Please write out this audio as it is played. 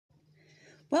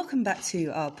Welcome back to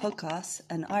our podcast.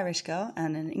 An Irish girl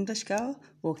and an English girl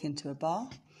walk into a bar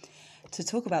to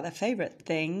talk about their favourite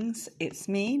things. It's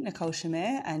me, Nicole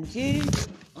Shamir, and you,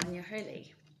 Anya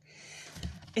Hurley.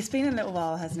 It's been a little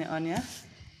while, hasn't it, Anya?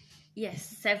 Yes,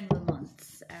 several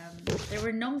months. There were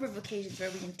a number of occasions where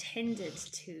we intended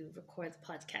to record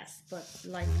the podcast, but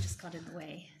life just got in the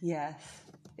way. Yes.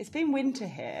 It's been winter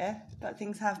here, but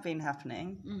things have been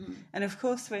happening. Mm-hmm. And of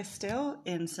course, we're still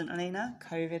in St. Helena,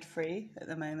 COVID-free at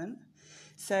the moment.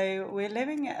 So we're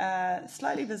living a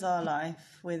slightly bizarre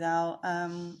life without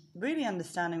really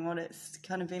understanding what it's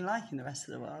kind of been like in the rest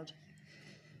of the world.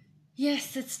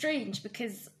 Yes, it's strange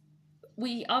because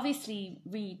we obviously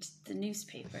read the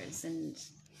newspapers and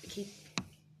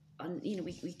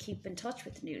we keep in touch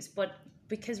with the news, but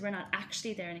because we're not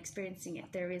actually there and experiencing it,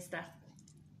 there is that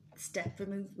step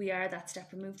removed. We are that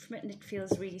step removed from it, and it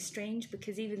feels really strange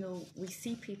because even though we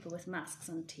see people with masks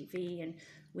on TV and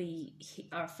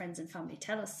our friends and family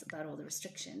tell us about all the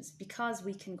restrictions, because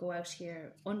we can go out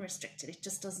here unrestricted, it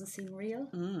just doesn't seem real.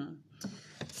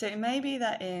 So it may be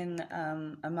that in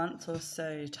a month or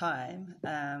so time,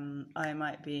 I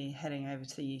might be heading over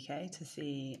to the UK to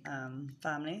see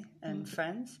family and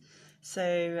friends.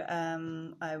 So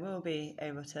I will be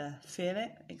able to feel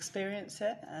it, experience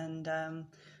it, and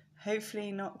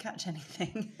hopefully not catch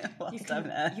anything whilst I'm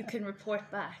there. You can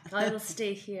report back. I will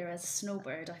stay here as a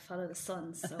snowbird. I follow the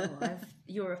sun, so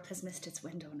Europe has missed its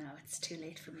window now. It's too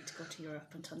late for me to go to Europe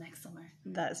until next summer.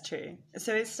 That's true.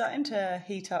 So it's starting to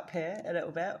heat up here a little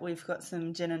bit. We've got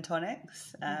some gin and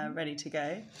tonics ready to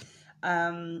go.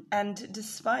 And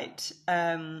despite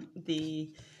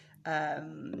the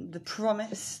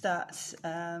promise that,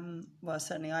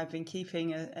 certainly I've been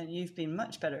keeping, and you've been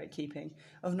much better at keeping,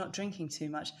 of not drinking too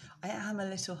much, I am a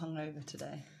little hungover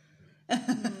today.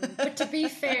 But to be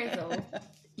fair, though,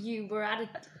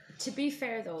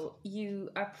 you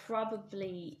are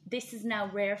probably, this is now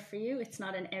rare for you. It's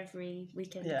not an every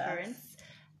weekend occurrence.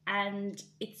 And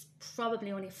it's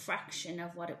probably only a fraction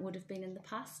of what it would have been in the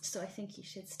past. So I think you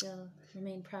should still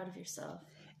remain proud of yourself.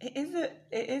 It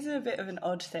is a bit of an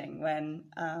odd thing when,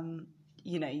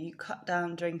 you cut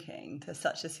down drinking to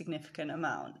such a significant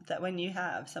amount that when you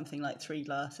have something like 3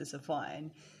 glasses of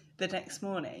wine, the next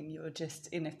morning you're just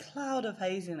in a cloud of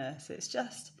haziness.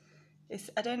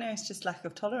 I don't know, it's just lack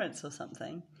of tolerance or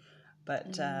something.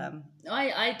 But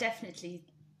I definitely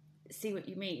see what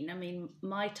you mean. I mean,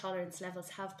 my tolerance levels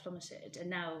have plummeted. And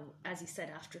now, as you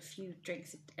said, after a few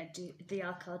drinks, the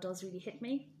alcohol does really hit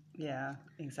me. Yeah,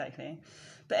 exactly.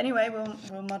 But anyway,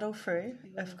 we'll muddle through,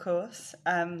 of course.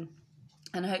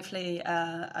 And hopefully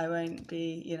I won't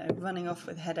be, running off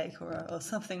with headache or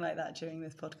something like that during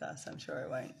this podcast. I'm sure it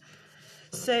won't.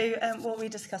 So what are we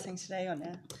discussing today,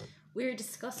 Anya? We're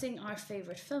discussing our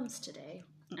favourite films today.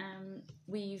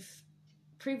 We've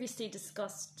previously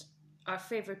discussed our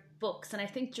favourite books, and I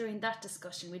think during that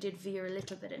discussion we did veer a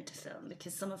little bit into film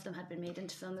because some of them had been made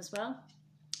into film as well.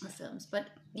 Films, but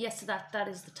yes, that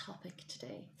is the topic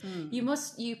today.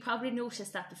 You probably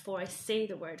noticed that before I say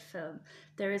the word film,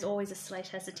 there is always a slight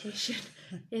hesitation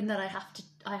in that I have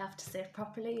to say it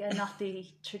properly and not the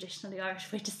traditionally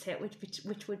Irish way to say it,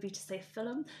 which would be to say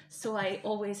film. So I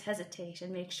always hesitate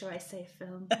and make sure I say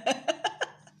film.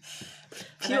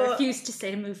 And I refuse to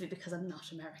say movie because I'm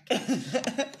not American.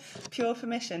 Pure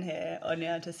permission here,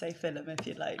 Anya, to say film if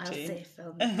you'd like to. I'll say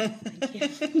film.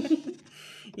 Thank you.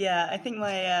 Yeah, I think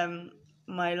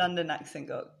my London accent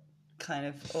got kind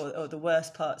of, or the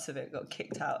worst parts of it got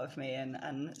kicked out of me, and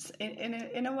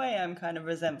in a way I'm kind of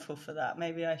resentful for that.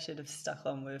 Maybe I should have stuck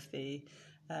on with the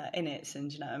innits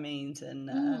and you know what I mean,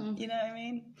 and you know what I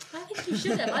mean. I think you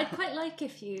should have. I'd quite like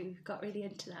if you got really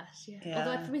into that. Yeah.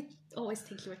 Although I'd probably always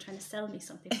think you were trying to sell me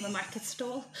something from a market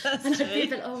stall, and I'd be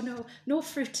like, oh no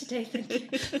fruit today, thank you.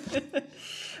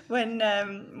 When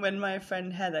my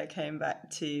friend Heather came back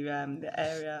to the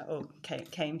area, or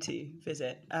came to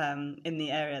visit in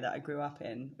the area that I grew up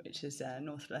in, which is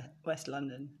northwest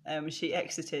London, she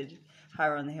exited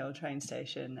Harrow on the Hill train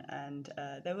station, and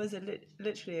there was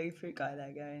literally a fruit guy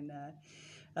there going,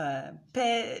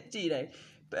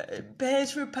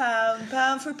 pears for a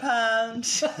pound for a pound.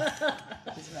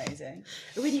 It's amazing.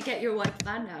 When you get your white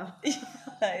van now.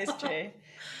 That is true.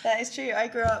 That is true. I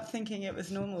grew up thinking it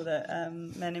was normal that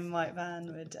men in white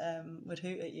van would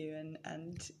hoot at you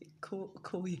and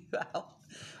call you out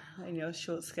in your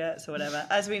short skirts or whatever.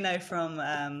 As we know from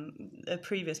a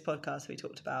previous podcast, we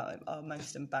talked about our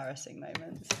most embarrassing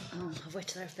moments. Oh, of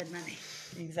which there have been many.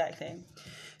 Exactly.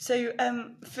 So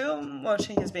film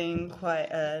watching has been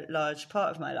quite a large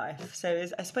part of my life. So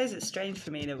I suppose it's strange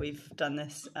for me that we've done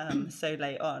this so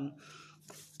late on.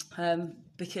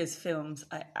 because films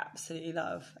I absolutely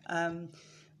love.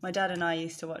 My dad and I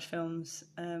used to watch films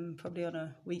probably on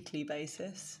a weekly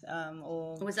basis.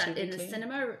 Or Was that in the weekly.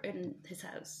 cinema or in his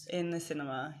house? In the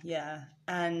cinema, yeah.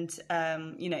 And,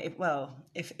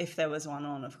 if there was one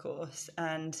on, of course.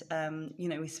 And,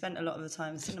 we spent a lot of the time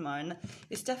in the cinema. And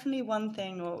it's definitely one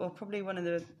thing, or probably one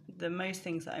of the most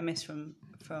things that I miss from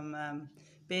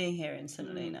being here in St.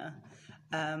 Helena.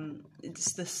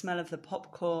 It's the smell of the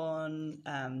popcorn,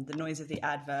 the noise of the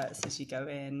adverts as you go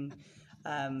in,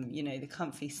 the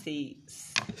comfy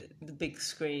seats, the big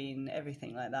screen,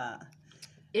 everything like that.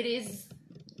 It is,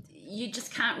 you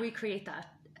just can't recreate that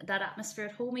atmosphere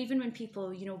at home. Even when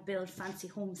people, build fancy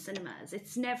home cinemas,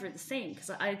 it's never the same,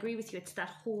 because I agree with you, it's that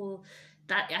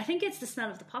I think it's the smell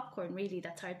of the popcorn really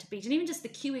that's hard to beat, and even just the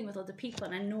queuing with other people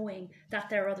and knowing that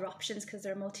there are other options because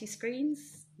there are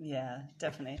multi-screens. Yeah,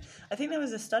 definitely. I think there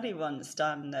was a study once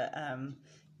done that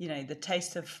the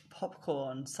taste of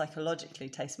popcorn psychologically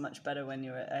tastes much better when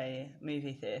you're at a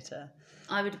movie theatre.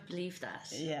 I would believe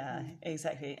that. Yeah,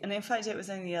 exactly. And in fact, it was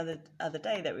only the other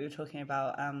day that we were talking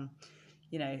about,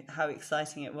 how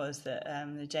exciting it was that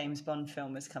the James Bond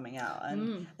film was coming out,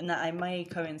 and that I may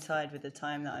coincide with the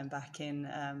time that I'm back in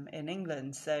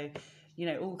England. So,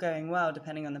 all going well,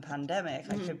 depending on the pandemic,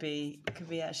 I could be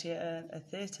actually at a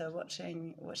theatre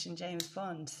watching James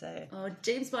Bond. So,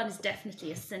 James Bond is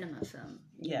definitely a cinema film.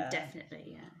 Yeah, definitely.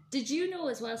 Yeah. Did you know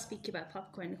as well, speaking about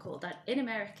popcorn, Nicole, that in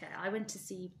America, I went to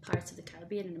see Pirates of the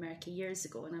Caribbean in America years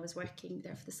ago, and I was working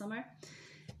there for the summer.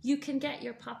 You can get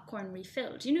your popcorn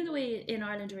refilled. You know the way in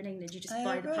Ireland or in England you just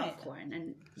buy the popcorn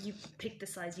and you pick the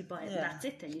size, you buy it, and that's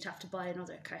it then. You'd have to buy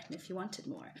another carton if you wanted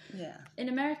more. Yeah. In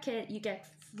America, you get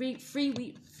free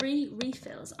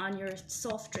refills on your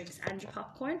soft drinks and your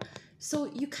popcorn.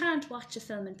 So you can't watch a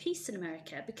film in peace in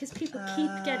America because people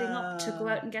keep getting up to go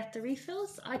out and get the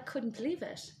refills. I couldn't believe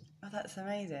it. Oh, that's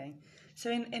amazing.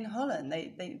 So in Holland,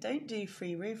 they don't do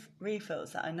free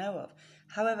refills that I know of.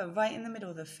 However, right in the middle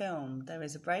of the film, there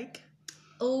is a break.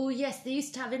 Oh, yes. They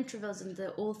used to have intervals in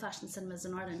the old-fashioned cinemas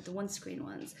in Ireland, the one-screen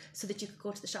ones, so that you could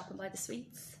go to the shop and buy the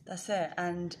sweets. That's it.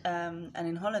 And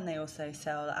in Holland, they also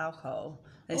sell alcohol.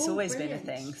 It's always brilliant.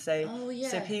 Been a thing.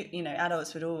 So,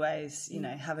 adults would always,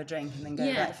 have a drink and then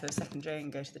go back for a second drink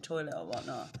and go to the toilet or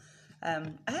whatnot. I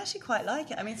actually quite like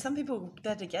it. I mean, some people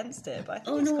get against it, but I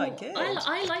think it's quite good.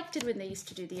 I liked it when they used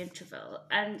to do the interval,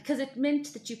 and because it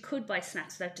meant that you could buy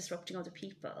snacks without disrupting other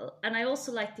people. And I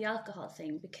also like the alcohol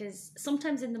thing, because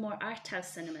sometimes in the more art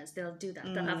house cinemas they'll do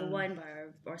that. They'll have a wine bar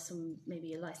or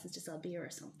maybe a license to sell beer or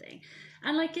something,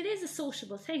 and it is a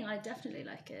sociable thing. I definitely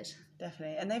like it.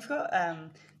 Definitely, and they've got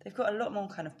a lot more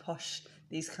kind of posh,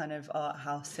 these kind of art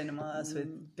house cinemas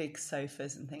with big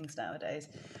sofas and things nowadays.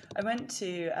 I went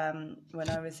to, when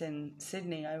I was in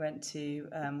Sydney, I went to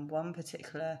one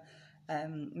particular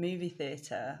movie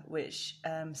theatre which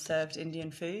served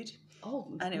Indian food. Oh,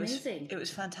 and amazing. It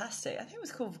was fantastic. I think it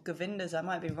was called Govinda's, I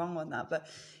might be wrong on that, but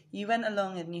you went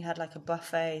along and you had like a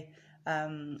buffet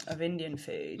of Indian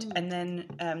food, and then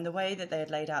the way that they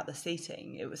had laid out the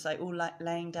seating, it was like all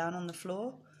laying down on the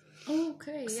floor.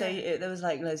 Okay. So there was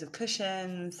like loads of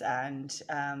cushions and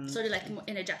sort of like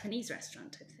in a Japanese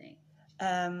restaurant type thing.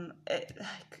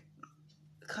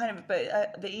 Kind of,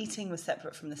 but the eating was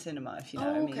separate from the cinema, if you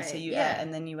know what I mean. So you ate,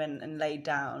 and then you went and laid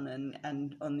down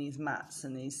and on these mats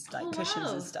and these cushions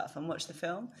and stuff and watched the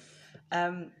film.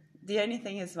 The only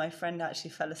thing is, my friend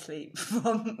actually fell asleep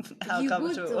from how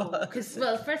comfortable it was. Because,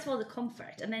 well, first of all, the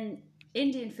comfort, and then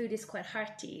Indian food is quite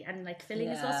hearty and filling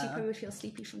as well, so you probably would feel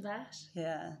sleepy from that.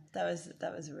 Yeah, that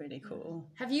was really cool.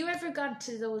 Have you ever gone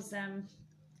to those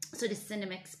sort of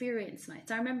cinema experience nights?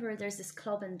 I remember there's this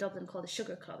club in Dublin called the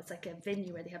Sugar Club. It's like a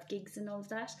venue where they have gigs and all of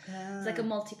that. It's like a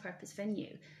multi-purpose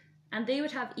venue. And they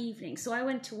would have evenings. So I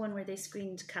went to one where they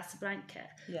screened Casablanca.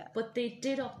 Yeah. But they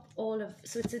did up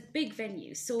so it's a big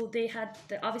venue. So they had,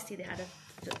 obviously they had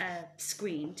a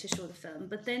screen to show the film,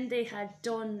 but then they had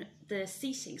done the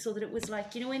seating so that it was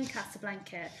like, in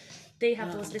Casablanca, they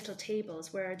have those little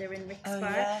tables where they're in Rick's Bar.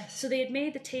 Yes. So they had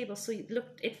made the table so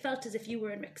it felt as if you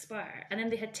were in Rick's Bar. And then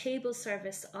they had table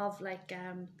service of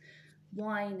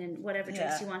wine and whatever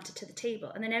drinks you wanted to the table,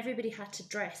 and then everybody had to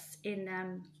dress in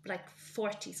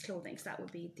 40s clothing, so that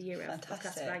would be the era of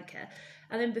Casablanca.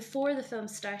 And then before the film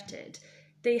started,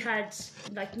 they had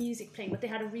music playing, but they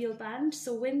had a real band,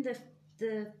 so when the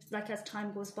as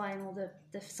time goes by and all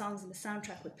the songs in the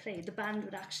soundtrack would play, the band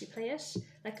would actually play it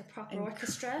like a proper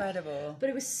orchestra. Incredible. But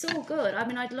it was so good. I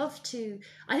mean, I'd love to.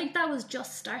 I think that was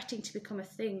just starting to become a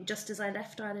thing just as I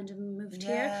left Ireland and moved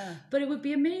here. But it would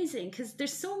be amazing because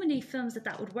there's so many films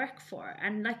that would work for,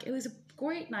 and it was a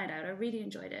great night out. I really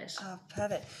enjoyed it. Oh,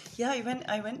 perfect. Yeah,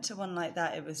 I went to one like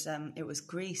that. It was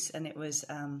Greece, and it was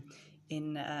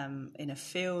in a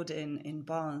field in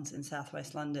Barnes in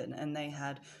southwest London, and they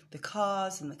had the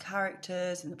cars and the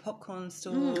characters and the popcorn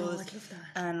stalls, I'd love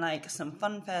that. and like some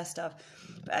fun fair stuff.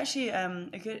 But actually,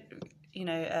 a good.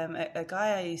 A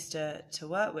guy I used to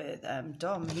work with,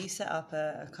 Dom, he set up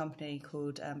a company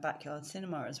called Backyard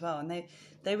Cinema as well, and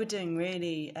they were doing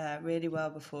really well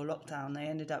before lockdown. They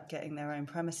ended up getting their own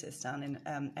premises down in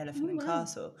Elephant and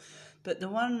Castle. But the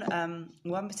one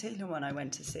particular one I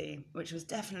went to see, which was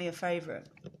definitely a favourite,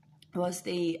 was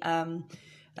the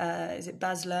is it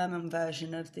Baz Luhrmann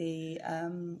version of the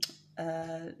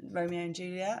Romeo and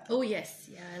Juliet. Oh yes,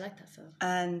 yeah, I like that film.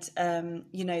 And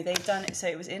they've done it so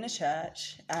it was in a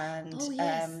church, and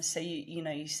so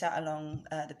you sat along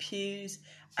the pews,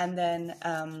 and then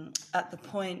at the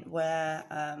point where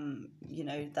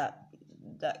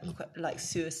that like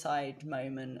suicide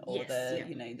moment, or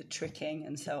the tricking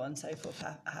and so on and so forth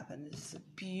happens. It's a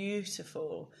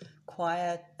beautiful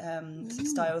choir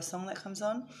style song that comes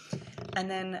on, and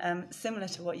then similar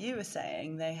to what you were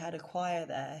saying, they had a choir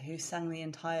there who sang the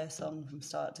entire song from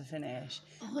start to finish,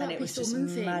 and it was just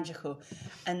magical.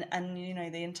 And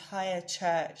the entire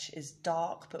church is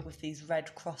dark but with these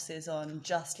red crosses on,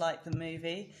 just like the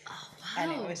movie. Oh, wow.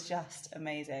 And it was just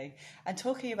amazing. And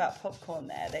talking about popcorn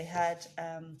there, they had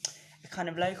a kind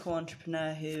of local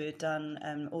entrepreneur who had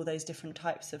done all those different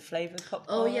types of flavoured popcorn.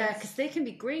 Oh yeah, because they can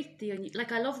be great.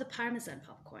 I love the Parmesan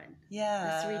popcorn. Yeah.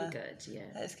 That's really good, yeah.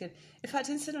 That's good. In fact,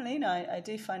 in St Helena, I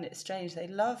do find it strange. They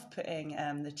love putting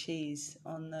the cheese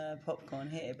on the popcorn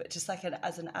here, but just like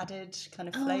as an added kind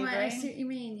of flavouring. Oh, I see what you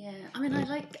mean, yeah. I mean,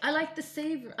 I like the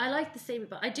savour,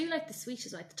 but I do like the sweet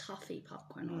as well, like the toffee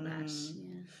popcorn, all that,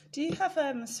 yeah. Do you have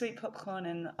sweet popcorn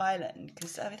in Ireland?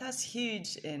 Because I mean, that's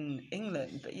huge in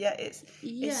England, but yet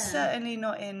it's certainly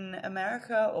not in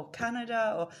America or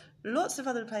Canada or lots of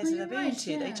other places I've been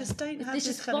to. Yeah. They just don't have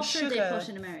this kind of sugar. They put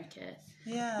in America.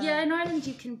 Yeah. Yeah, in Ireland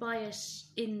you can buy it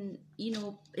in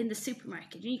the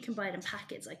supermarket. You can buy it in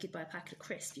packets, like you'd buy a packet of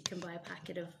crisp. You can buy a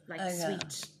packet of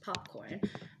sweet popcorn.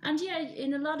 And yeah,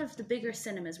 in a lot of the bigger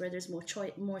cinemas where there's more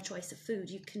choice of food,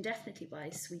 you can definitely buy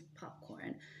sweet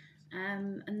popcorn.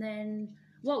 And then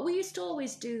what we used to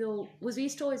always do though was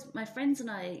my friends and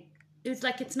I, it was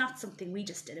like, it's not something we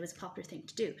just did, it was a popular thing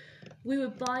to do. We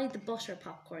would buy the butter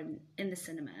popcorn in the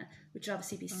cinema, which would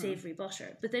obviously be savoury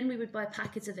butter, but then we would buy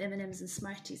packets of M&Ms and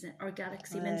Smarties or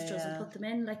Galaxy Minstrels and put them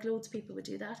in, like loads of people would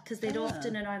do that, because they'd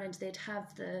often in Ireland, they'd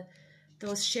have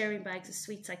those sharing bags of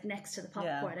sweets like next to the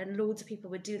popcorn, and loads of people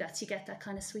would do that, so you get that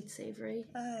kind of sweet savoury.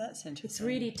 Oh, that's interesting. It's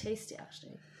really tasty,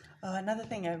 actually. Oh, another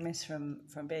thing I missed from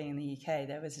being in the UK,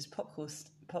 there was this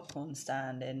popcorn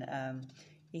stand in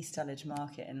East Dulwich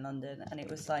Market in London, and it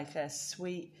was like a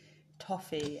sweet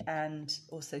toffee and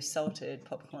also salted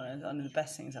popcorn. It was one of the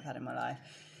best things I've had in my life.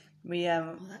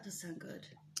 That does sound good.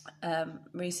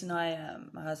 Reese and I,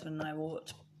 my husband and I,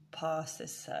 walked past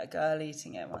this girl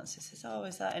eating it once. She says, "Oh,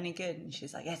 is that any good?" And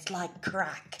she's like, "It's like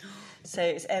crack." So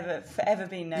it's forever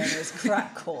been known as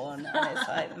crack corn, and it's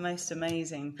like the most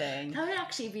amazing thing. That would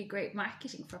actually be great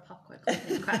marketing for a popcorn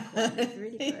company. Crack corn, it's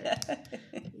really good.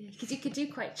 Because you could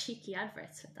do quite cheeky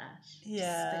adverts with that. Yeah,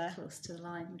 just a bit close to the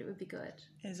line, but it would be good.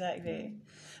 Exactly.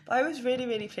 But I was really,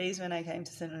 really pleased when I came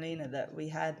to St Helena that we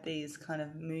had these kind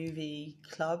of movie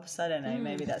clubs. I don't know,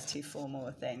 maybe that's too formal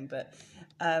a thing, but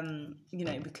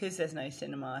because there's no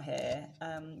cinema here,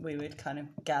 we would kind of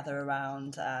gather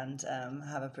around and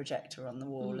have a projector on the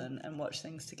wall and watch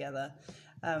things together.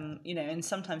 And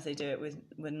sometimes they do it with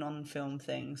non-film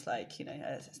things, like,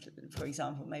 for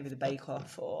example, maybe the Bake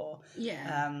Off, or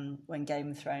when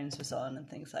Game of Thrones was on and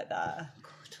things like that.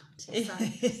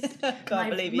 I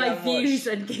can't believe you haven't views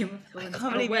watched. on Game of Thrones I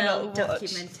can't believe well you not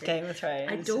documented. Game of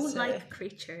Thrones. I don't like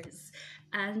creatures,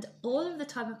 and all of the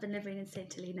time I've been living in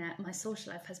St Helena, my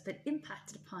social life has been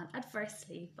impacted upon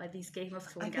adversely by these Game of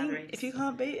Thrones gatherings. If you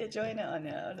can't beat it, join it on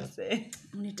it, honestly.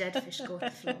 Only dead fish go with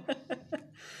the flow.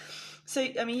 So,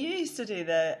 I mean, you used to do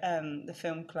the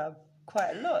film club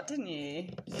quite a lot, didn't you?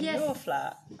 In your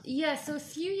flat. Yeah, so a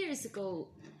few years ago,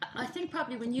 I think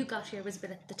probably when you got here was a bit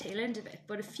at the tail end of it,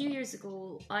 but a few years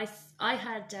ago I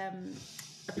had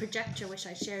a projector which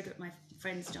I shared with my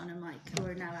friends John and Mike, who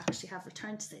are now actually have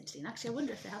returned to St Helena. Actually, I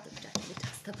wonder if they have the projector, we'll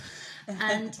test them.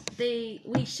 And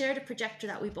we shared a projector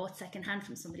that we bought second hand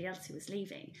from somebody else who was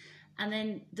leaving. And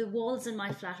then the walls in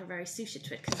my flat are very suited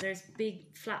to it because there's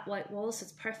big flat white walls, so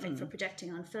it's perfect for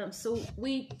projecting on film. So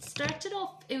we started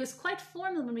off, it was quite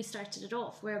formal when we started it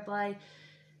off, whereby,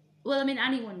 well, I mean,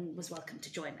 anyone was welcome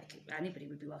to join, like anybody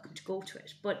would be welcome to go to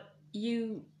it. But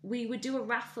we would do a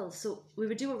raffle. So we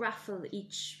would do a raffle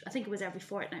each, I think it was every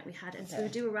fortnight we had it. So we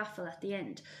would do a raffle at the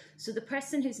end. So the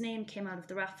person whose name came out of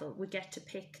the raffle would get to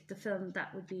pick the film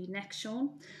that would be next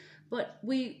shown. But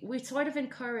we sort of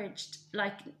encouraged,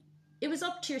 like, it was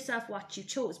up to yourself what you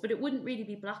chose, but it wouldn't really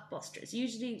be blockbusters.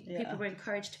 Usually people were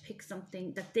encouraged to pick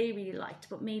something that they really liked,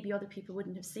 but maybe other people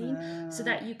wouldn't have seen, so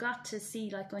that you got to see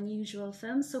like unusual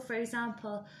films. So for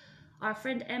example, our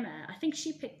friend Emma, I think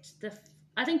she picked the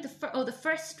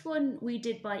first one we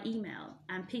did by email,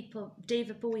 and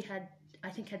David Bowie had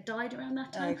died around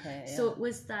that time. Okay, yeah. So it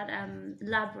was that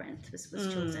Labyrinth was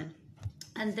chosen.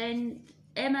 And then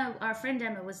Emma, our friend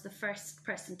Emma, was the first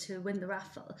person to win the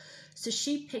raffle. So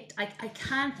she picked, I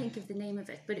can't think of the name of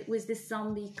it, but it was this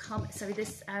vampire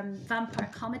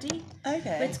comedy.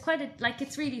 Okay. But it's quite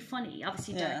it's really funny,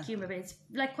 obviously dark humour, but it's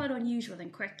like quite unusual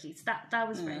and quirky. So that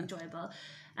was very enjoyable.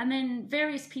 And then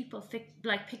various people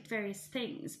picked various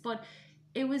things, but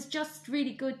it was just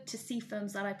really good to see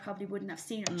films that I probably wouldn't have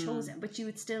seen or chosen, but you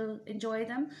would still enjoy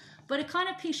them. But it kind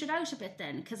of petered out a bit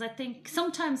then, because I think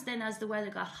sometimes then as the weather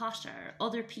got hotter,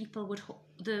 other people would,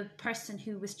 the person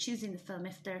who was choosing the film,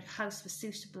 if their house was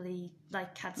suitably,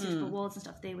 like had suitable walls and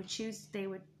stuff, they would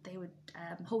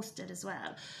host it as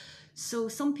well. So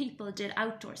some people did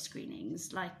outdoor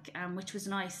screenings, which was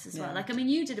nice as well. Like, I mean,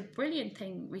 you did a brilliant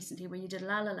thing recently where you did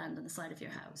La La Land on the side of your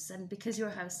house, and because your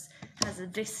house has a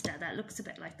vista that looks a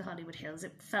bit like the Hollywood Hills,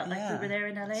 it felt like we were there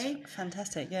in LA. It's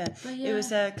fantastic, yeah. It was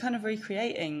kind of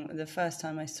recreating the first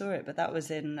time I saw it, but that was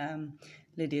in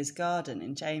Lydia's garden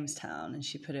in Jamestown, and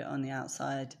she put it on the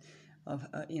outside of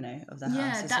the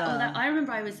house as well. I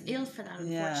remember I was ill for that,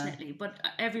 unfortunately, but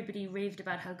everybody raved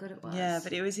about how good it was. Yeah,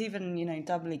 but it was even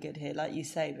doubly good here, like you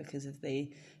say, because of the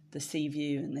sea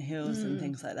view and the hills and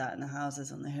things like that, and the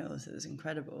houses on the hills. It was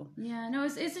incredible. Yeah, no,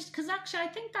 is it because actually I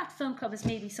think that film club is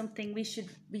maybe something we should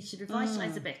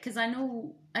revitalise a bit, because I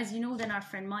know, as you know, then our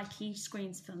friend Mike, he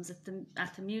screens films at the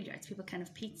Muliards, People Kind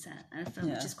of Pizza, and a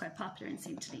film which is quite popular in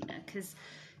St. Helena, because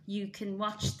you can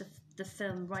watch the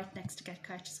film right next to Get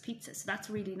Carter's Pizza, so that's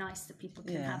really nice that people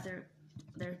can have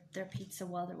their pizza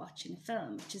while they're watching a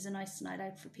film, which is a nice night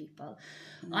out for people.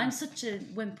 I'm such a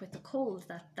wimp with the cold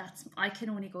that's I can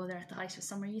only go there at the height of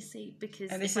summer, you see, because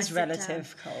and this is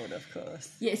relative cold, of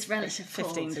course. Yeah, it's relative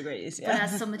 15 cold. degrees, but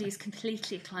as somebody who's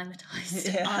completely acclimatized,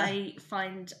 I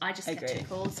find I just get too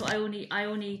cold, so I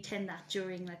only tend that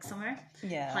during like summer,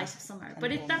 height of summer.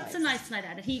 But that's a nice night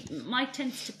out, and Mike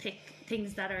tends to pick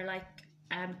things that are like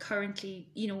currently,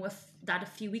 that a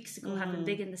few weeks ago have been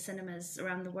big in the cinemas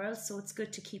around the world, so it's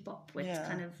good to keep up with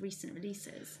kind of recent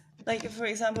releases. Like, for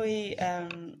example,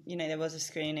 there was a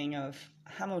screening of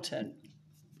Hamilton,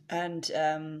 and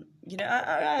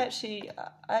I actually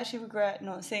regret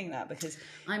not seeing that, because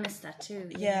I missed that too.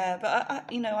 Yeah, but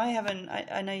I haven't.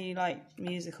 I know you like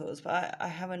musicals, but I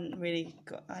haven't really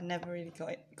got. I never really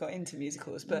got into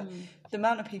musicals. But the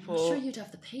amount of people, I'm sure you'd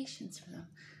have the patience for them.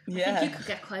 I think you could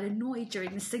get quite annoyed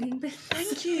during the singing bit.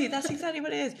 Thank you. That's exactly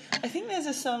what it is. I think there's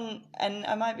a song, and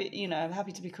I might be, I'm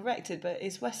happy to be corrected, but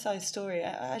it's West Side Story.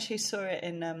 I actually saw it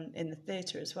in the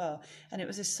theatre as well, and it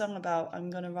was a song about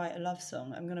I'm going to write a love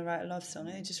song. I'm going to write a love song,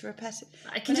 and it just repeats it.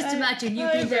 I can just imagine you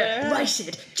being there. Write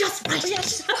it. Just write it.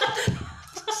 Just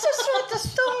write the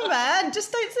song, man.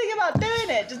 Just don't think about doing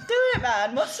it. Just do it,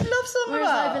 man. What's the love song Whereas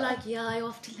about? I'd be like, I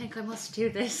often think I must do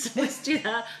this, I must do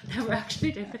that. Never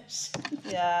actually do it.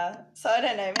 Yeah. So I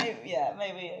don't know.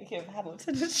 Maybe give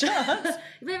Hamilton a chance.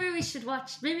 Maybe we should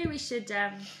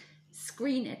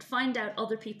screen it, find out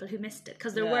other people who missed it,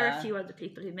 because there were a few other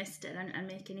people who missed it, and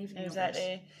make an evening of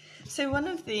it. So one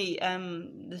of the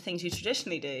things you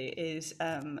traditionally do is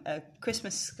a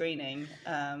Christmas screening,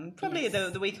 probably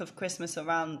the week of Christmas or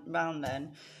around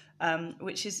then,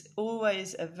 which is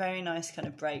always a very nice kind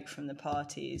of break from the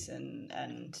parties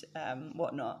and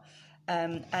whatnot.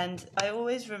 And I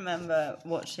always remember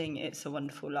watching It's a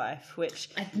Wonderful Life, which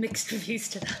I had mixed reviews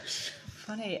to that.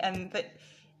 Funny, but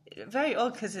very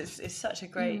odd, because it's such a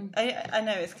great. I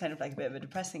know it's kind of like a bit of a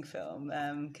depressing film,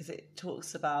 because it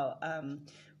talks about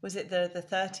was it the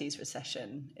 30s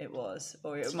recession? It was,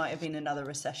 or it might have been another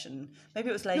recession. Maybe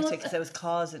it was later, because there was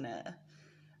cars in it.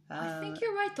 I think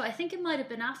you're right, though. I think it might have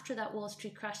been after that Wall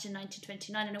Street crash in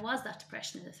 1929, and it was that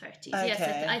depression in the 30s. Okay.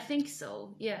 Yes, I think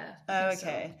so. Yeah.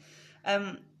 Okay.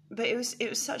 So. But it was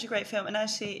such a great film, and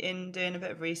actually, in doing a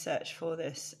bit of research for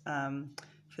this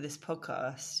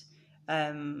podcast,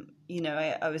 you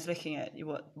know, I was looking at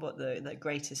what the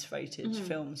greatest voted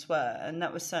films were, and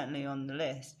that was certainly on the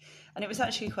list. And it was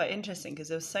actually quite interesting because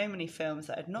there were so many films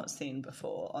that I'd not seen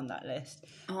before on that list.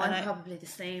 Oh, and I'm probably the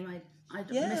same. I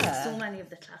missed so many of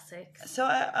the classics. So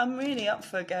I'm really up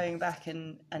for going back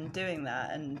and doing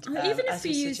that. And even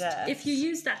if you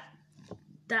use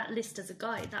that list as a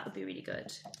guide, that would be really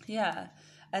good. Yeah,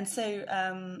 and so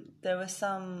there were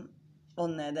some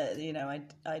on there that, you know,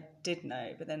 I did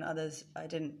know, but then others I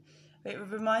didn't. It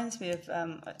reminds me of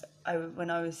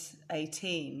when I was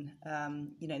 18.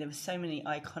 You know, there were so many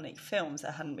iconic films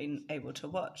I hadn't been able to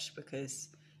watch because,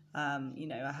 you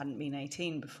know, I hadn't been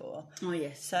 18 before. Oh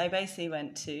yes. So I basically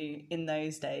went to, in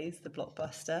those days, the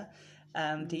Blockbuster.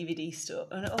 DVD store,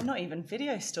 or not even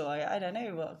video store. I don't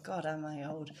know what. God, am I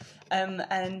old?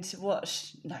 And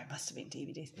watch. No, it must have been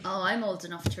DVDs. Oh, I'm old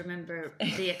enough to remember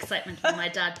the excitement when my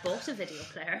dad bought a video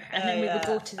player, and then we would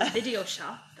go to the video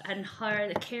shop and hire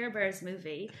the Care Bears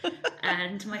movie.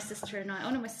 And my sister and I. Oh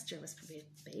no, my sister was probably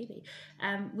a baby.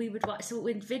 We would watch. So it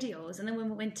went videos, and then when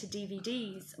we went to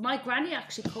DVDs, my granny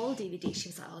actually called DVD. She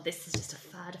was like, "Oh, this is just a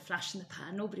fad, a flash in the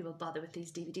pan. Nobody will bother with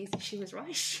these DVDs." And she was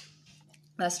right.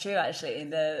 That's true, actually.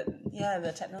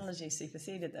 The technology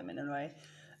superseded them in a way.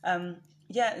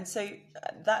 And so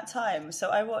at that time, so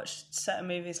I watched certain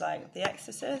movies like The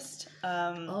Exorcist.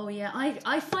 Oh yeah,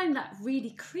 I find that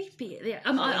really creepy. Yeah,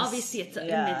 obviously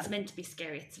it's meant to be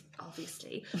scary. It's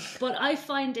obviously, but I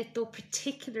find it though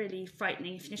particularly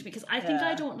frightening. If you know me, because I think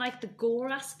I don't like the gore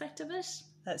aspect of it.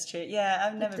 That's true. Yeah,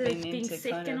 I've never been being into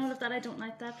sick and all of that. I don't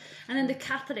like that. And then the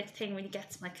Catholic thing, when you get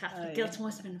to my Catholic guilt, I'm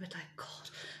always been a bit like, God,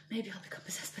 maybe I'll become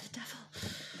possessed by the devil.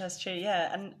 That's true.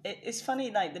 Yeah, and it's funny,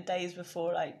 like the days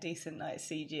before, like decent like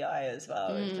CGI as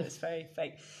well. It's very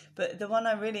fake. But the one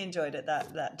I really enjoyed at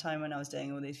that time when I was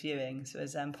doing all these viewings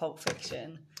was Pulp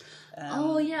Fiction.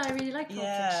 Oh yeah, I really like Pulp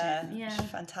Fiction. Yeah,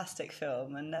 fantastic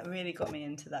film, and that really got me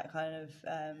into that kind of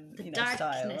the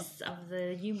darkness style of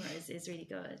the humour is really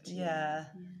good. Yeah.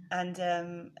 And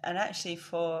actually,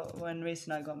 for when Reese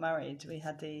and I got married, we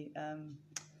had the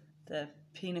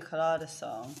Pina Colada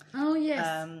song. Oh yes.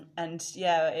 And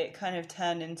yeah, it kind of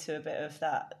turned into a bit of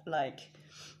that, like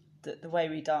the way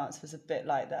we danced was a bit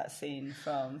like that scene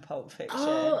from Pulp Fiction.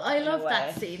 Oh, I love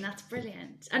that scene. That's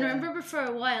brilliant. And I remember for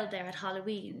a while there at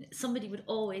Halloween, somebody would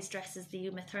always dress as the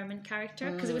Uma Thurman character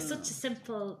because it was such a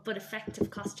simple but effective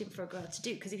costume for a girl to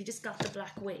do. Because if you just got the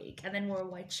black wig and then wore a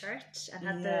white shirt and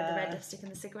had the red lipstick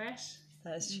and the cigarette.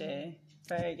 That's true.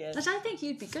 Very good. But I think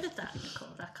you'd be good at that, Nicole,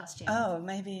 that costume. Oh,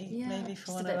 maybe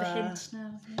for one of our... a hint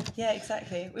now. Yeah,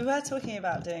 exactly. We were talking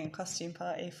about doing a costume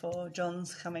party for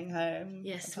John's coming home.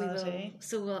 Yes, we will.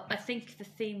 So I think the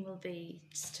theme will be,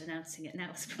 just announcing it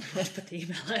now, so we'll put the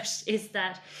email out, is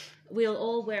that we'll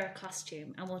all wear a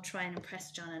costume and we'll try and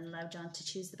impress John and allow John to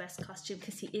choose the best costume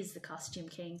because he is the costume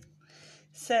king.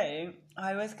 So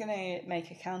I was going to make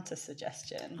a counter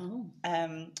suggestion.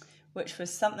 Which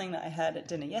was something that I heard at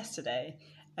dinner yesterday.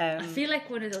 I feel like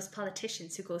one of those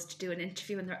politicians who goes to do an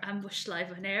interview and they're ambushed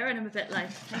live on air, and I'm a bit like,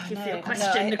 thank you for your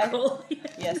question, Nicole.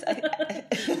 Yes,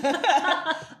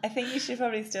 I think you should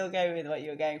probably still go with what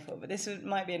you were going for, but this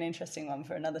might be an interesting one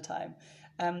for another time.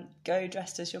 Go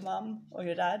dressed as your mum or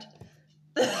your dad.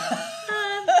 Well,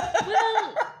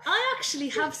 I actually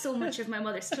have so much of my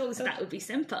mother's clothes that would be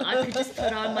simple. I could just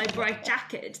put on my bright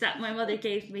jacket that my mother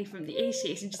gave me from the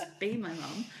 80s and just be my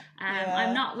mum.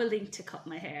 I'm not willing to cut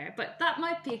my hair, but that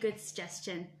might be a good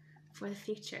suggestion for the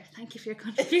future. Thank you for your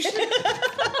contribution.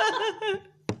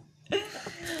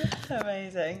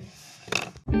 Amazing.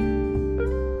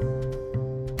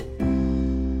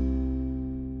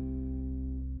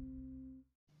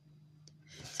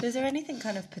 So is there anything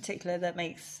kind of particular that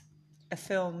makes a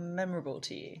film memorable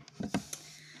to you?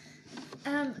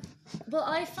 Well,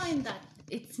 I find that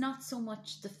it's not so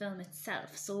much the film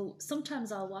itself. So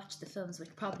sometimes I'll watch the films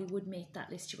which probably would make that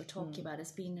list you were talking about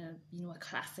as being a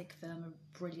classic film, a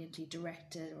brilliantly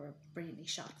directed or a brilliantly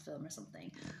shot film or something.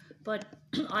 But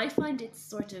I find it's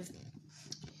sort of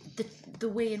the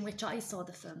way in which I saw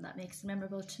the film that makes it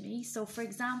memorable to me. So for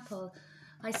example,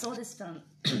 I saw this film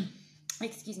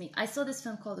I saw this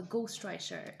film called The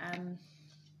Ghostwriter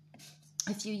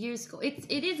a few years ago. It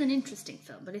is an interesting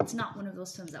film, but it's not one of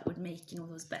those films that would make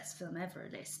those best film ever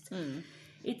lists.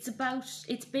 It's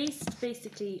based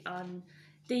basically on,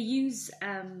 they use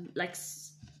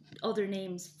other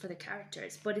names for the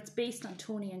characters, but it's based on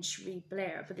Tony and Cherie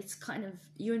Blair. But it's kind of,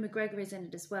 Ewan McGregor is in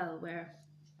it as well, where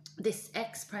this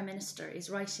ex-prime minister is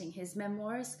writing his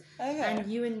memoirs,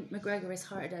 and Ewan McGregor is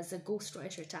hired as a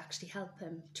ghostwriter to actually help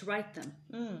him to write them.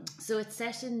 So it's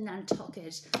set in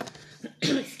Nantucket,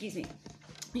 excuse me,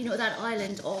 that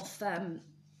island off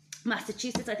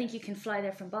Massachusetts. I think you can fly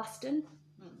there from Boston.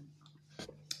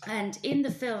 And in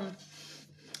the film,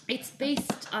 it's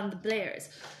based on the Blairs,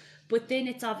 but then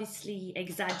it's obviously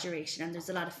exaggeration and there's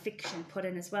a lot of fiction put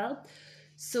in as well.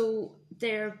 So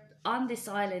they're on this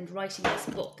island writing this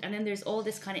book, and then there's all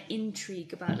this kind of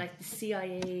intrigue about like the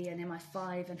CIA and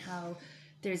MI5 and how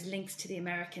there's links to the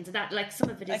Americans, and that, like, some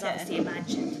of it is obviously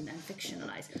imagined and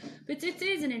fictionalized, but it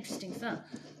is an interesting film.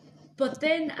 But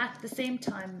then at the same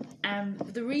time,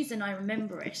 the reason I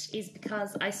remember it is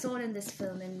because I saw it in this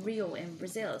film in Rio in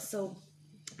Brazil. So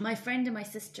my friend and my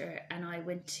sister and I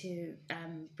went to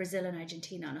Brazil and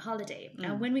Argentina on a holiday,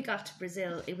 and when we got to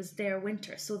Brazil, it was their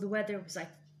winter, so the weather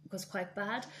was quite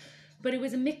bad. But it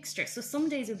was a mixture. So some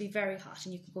days it would be very hot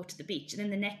and you could go to the beach. And then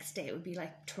the next day it would be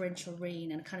like torrential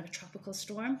rain and kind of a tropical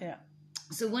storm. Yeah.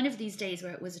 So one of these days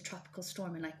where it was a tropical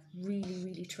storm and like really,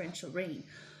 really torrential rain,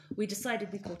 we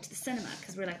decided we'd go to the cinema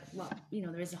because we're like, well, you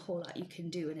know, there isn't a whole lot you can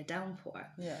do in a downpour.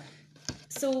 Yeah.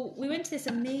 So we went to this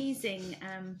amazing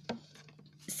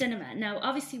cinema. Now,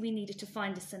 obviously we needed to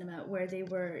find a cinema where they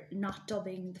were not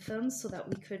dubbing the films so that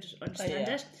we could understand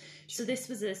it. So this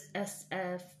was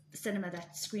a cinema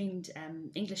that screened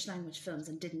English language films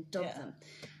and didn't dub them,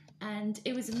 and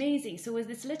it was amazing. So it was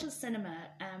this little cinema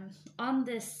on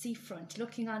the seafront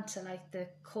looking onto like the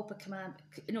Copacabana,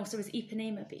 it was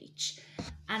Ipanema beach,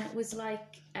 and it was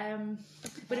like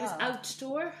but it was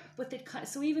outdoor, but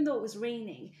so even though it was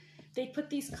raining, they'd put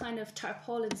these kind of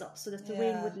tarpaulins up so that the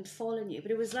rain wouldn't fall on you,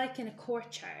 but it was like in a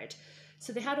courtyard,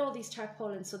 so they had all these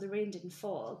tarpaulins so the rain didn't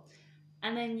fall.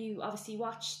 And then you obviously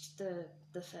watched the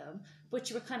film, but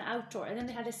you were kind of outdoor. And then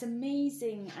they had this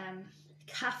amazing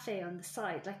cafe on the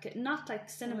side, like not like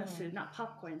cinema food, not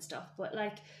popcorn and stuff, but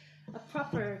like a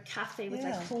proper cafe with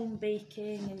like home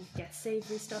baking, and you get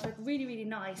savoury stuff, like really, really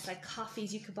nice, like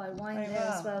coffees. You could buy wine there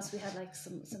as well, so we had like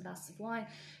some glasses of wine.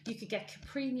 You could get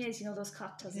caipirinhas, you know, those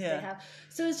cocktails that they have.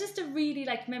 So it was just a really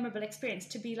like memorable experience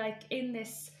to be like in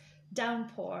this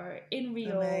downpour in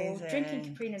Rio, drinking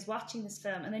caipirinhas, watching this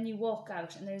film, and then you walk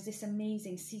out and there's this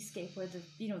amazing seascape where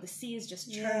the sea is just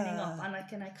churning up on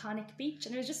like an iconic beach,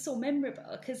 and it was just so memorable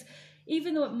because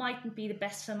even though it mightn't be the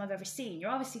best film I've ever seen,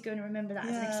 you're obviously going to remember that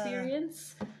as an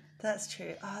experience. That's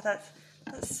true. That's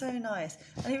so nice,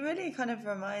 and it really kind of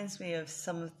reminds me of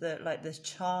some of the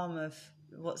charm of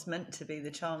what's meant to be the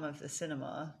charm of the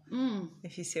cinema,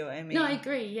 if you see what I mean. No, I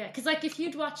agree, yeah, because like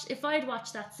if I'd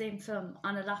watched that same film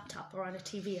on a laptop or on a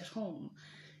TV at home,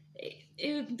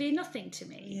 it would be nothing to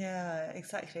me. Yeah,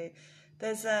 exactly.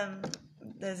 There's a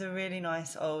really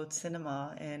nice old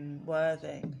cinema in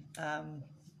Worthing,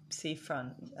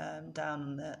 seafront, down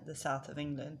on the south of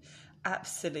England.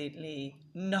 Absolutely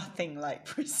nothing like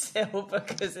Brazil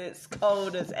because it's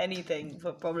cold as anything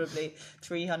for probably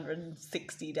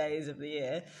 360 days of the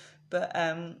year. But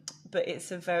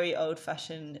it's a very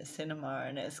old-fashioned cinema,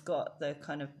 and it's got the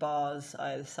kind of bars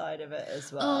either side of it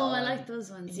as well. Oh, I like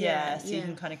those ones. Yeah, so you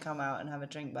can kind of come out and have a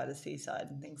drink by the seaside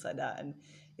and things like that. And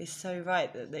it's so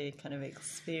right that they kind of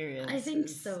experience. I think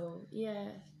so, yeah.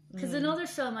 Because another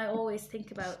film I always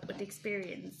think about with the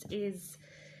experience is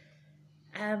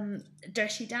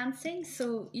Dirty Dancing.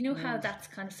 So you know how that's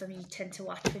kind of film you tend to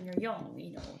watch when you're young,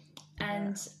 you know.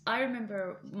 And I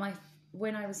remember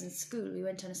when I was in school, we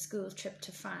went on a school trip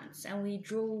to France, and we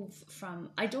drove from,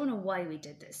 I don't know why we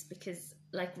did this, because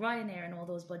like Ryanair and all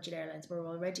those budget airlines were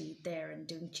already there and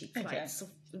doing cheap flights, so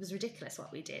it was ridiculous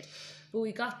what we did. But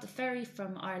we got the ferry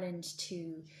from Ireland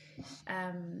to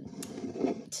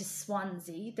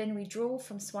Swansea, then we drove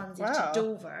from Swansea to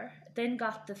Dover, then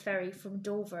got the ferry from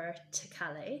Dover to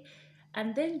Calais,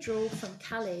 and then drove from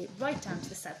Calais right down to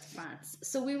the south of France.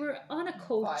 So we were on a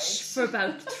coach for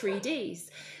about 3 days.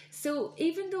 So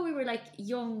even though we were like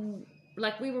young,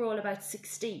 like we were all about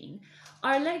 16,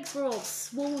 our legs were all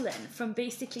swollen from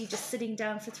basically just sitting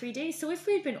down for 3 days. So if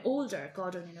we'd been older,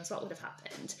 God only knows what would have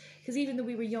happened. Because even though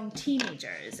we were young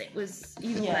teenagers, it was,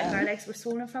 like our legs were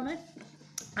swollen from it.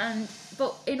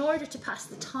 But in order to pass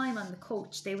the time on the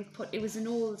coach, they would put, it was an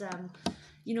old,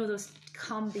 those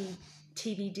combi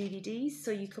TV DVDs,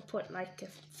 so you could put like a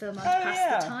film on to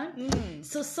pass the time.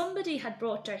 So somebody had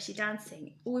brought Dirty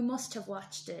Dancing. We must have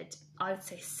watched it, I would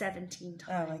say 17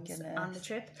 times on the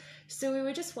trip. So we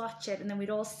would just watch it, and then we'd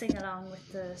all sing along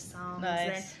with the songs. Nice.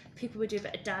 And then people would do a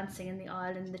bit of dancing in the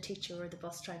aisle, and the teacher or the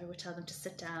bus driver would tell them to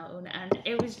sit down. And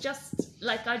it was just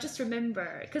like, I just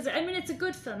remember, because I mean it's a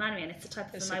good film anyway, and it's the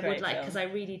type of film I would like, because I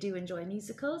really do enjoy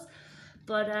musicals.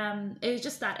 But it was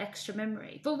just that extra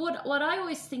memory. But what I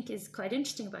always think is quite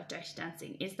interesting about Dirty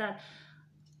Dancing is that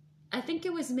I think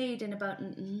it was made in about,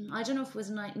 I don't know if it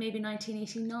was maybe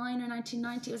 1989 or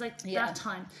 1990. It was like that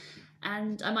time.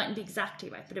 And I mightn't be exactly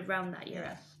right, but around that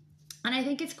year. And I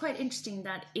think it's quite interesting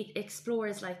that it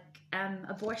explores like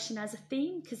abortion as a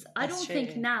theme, because I don't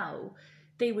think now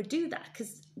they would do that,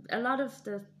 because a lot of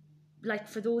the, like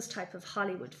for those type of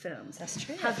Hollywood films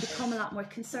have become a lot more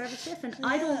conservative, and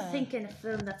I don't think in a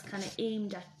film that's kind of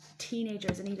aimed at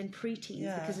teenagers and even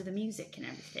preteens because of the music and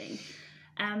everything,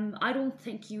 I don't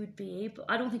think you'd be able,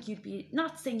 I don't think you'd be,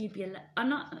 not saying you'd be allowed, I'm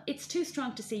not, it's too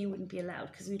strong to say you wouldn't be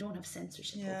allowed because we don't have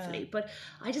censorship hopefully, but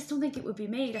I just don't think it would be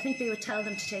made. I think they would tell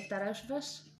them to take that out of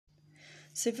it.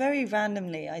 So very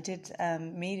randomly, I did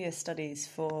media studies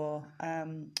for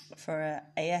a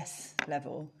AS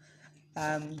level,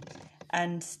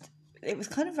 and it was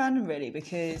kind of random really,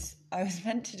 because I was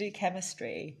meant to do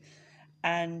chemistry,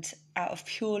 and out of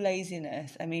pure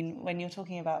laziness, I mean, when you're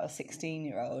talking about a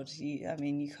 16-year-old,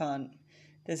 you can't,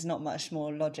 there's not much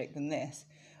more logic than this.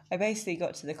 I basically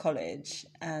got to the college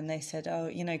and they said,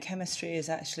 oh, chemistry is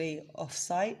actually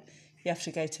off-site. You have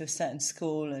to go to a certain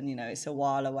school and, it's a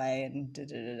while away and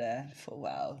da-da-da-da. I thought,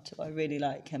 well, do I really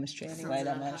like chemistry anyway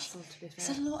that much? It's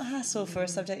a lot of hassle for a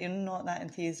subject you're not that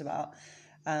enthused about.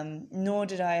 Nor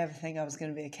did I ever think I was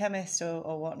going to be a chemist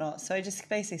or whatnot. So I just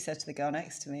basically said to the girl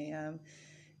next to me,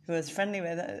 who I was friendly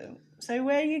with, so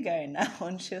where are you going now?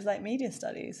 And she was like, media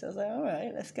studies. So I was like, all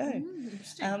right, let's go.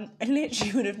 I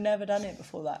literally would have never done it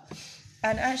before that.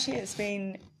 And actually it's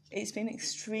been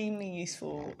extremely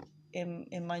useful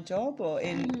in my job, or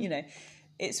in,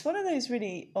 it's one of those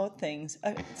really odd things.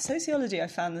 Sociology, I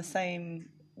found the same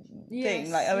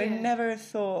thing. Like I would never have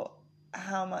thought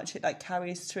how much it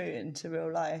carries through into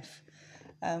real life,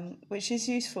 which is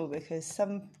useful because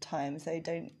sometimes they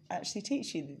don't actually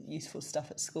teach you the useful stuff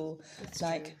at school. That's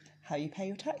like true. How you pay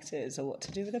your taxes, or what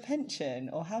to do with a pension,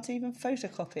 or how to even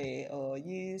photocopy or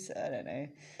use, I don't know,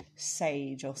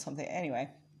 Sage or something. Anyway,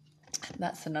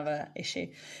 that's another issue.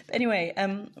 But anyway,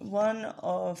 one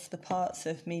of the parts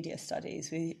of media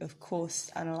studies, we of course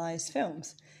analysed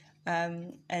films.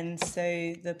 And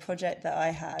so the project that I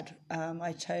had,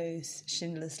 I chose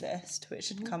Schindler's List, which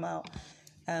had come out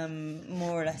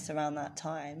more or less around that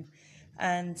time.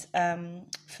 And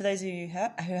for those of you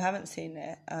who haven't seen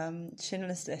it,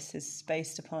 Schindler's List is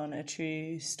based upon a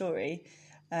true story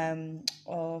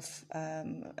of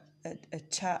a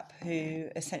chap who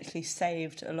essentially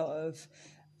saved a lot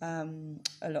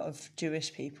of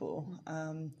Jewish people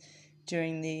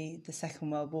during the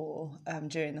Second World War,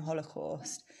 during the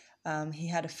Holocaust. He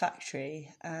had a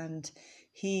factory, and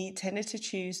he tended to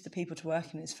choose the people to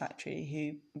work in his factory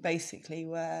who basically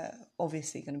were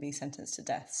obviously going to be sentenced to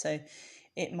death. So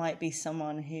it might be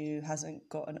someone who hasn't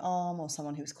got an arm, or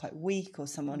someone who's quite weak, or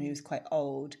someone who's quite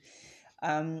old.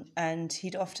 And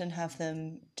he'd often have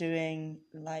them doing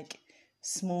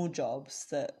small jobs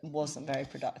that wasn't very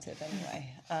productive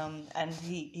anyway. And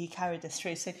he carried this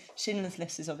through. So Schindler's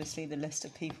List is obviously the list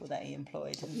of people that he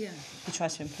employed, and he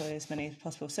tries to employ as many as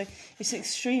possible. So it's an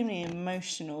extremely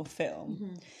emotional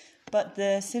film, but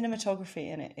the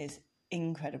cinematography in it is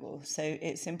incredible. So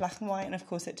it's in black and white, and of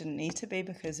course it didn't need to be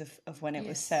because of when it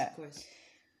was set. Of course.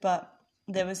 But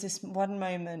there was this one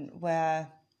moment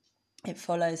where it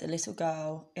follows a little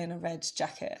girl in a red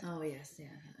jacket. Oh yes, yeah,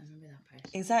 I remember that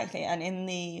part. Exactly, and in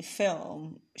the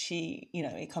film, she,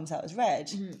 it comes out as red.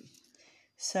 Mm-hmm.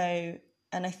 So,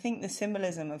 and I think the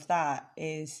symbolism of that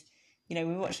is,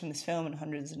 we're watching this film, and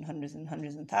hundreds and hundreds and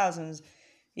hundreds and thousands,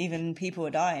 even people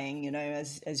are dying,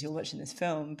 as you're watching this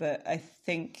film. But I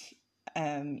think,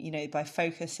 by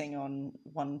focusing on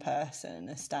one person,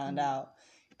 a standout,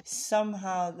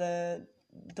 somehow the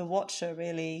watcher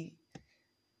really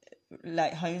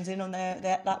hones in on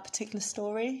that particular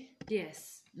story.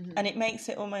 Yes. Mm-hmm. And it makes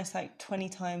it almost 20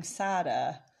 times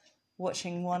sadder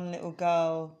watching one little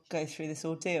girl go through this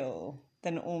ordeal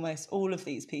than almost all of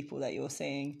these people that you're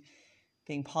seeing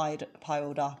being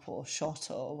piled up or shot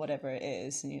or whatever it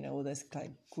is, and all this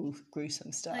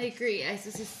gruesome stuff. I agree.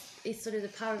 It's sort of the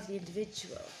power of the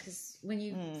individual, because when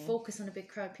you focus on a big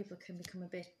crowd, people can become a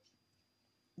bit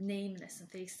nameless and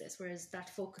faceless, whereas that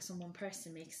focus on one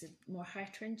person makes it more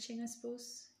heart-wrenching, I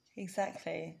suppose.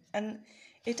 Exactly. And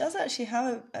it does actually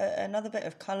have another bit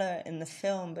of colour in the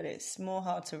film, but it's more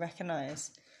hard to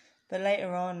recognise. But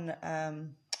later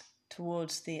on,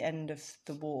 towards the end of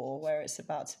the war, where it's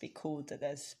about to be called that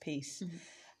there's peace,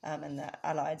 and the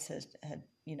Allies had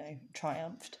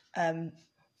triumphed,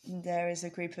 there is a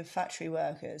group of factory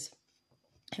workers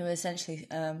who are essentially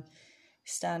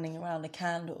standing around a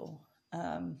candle.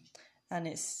 And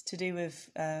it's to do with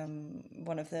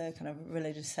one of the kind of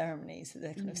religious ceremonies that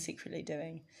they're kind of secretly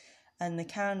doing. And the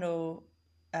candle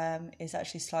is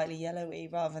actually slightly yellowy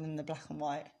rather than the black and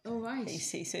white that you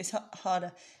see. So it's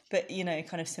harder, but,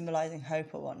 kind of symbolising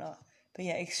hope or whatnot. But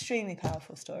yeah, extremely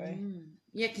powerful story.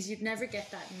 Yeah, because you'd never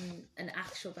get that in an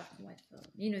actual black and white film.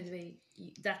 You know, the way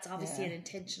that's obviously an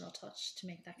intentional touch to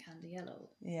make that candle yellow.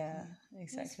 Yeah,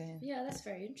 exactly. That's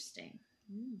very interesting.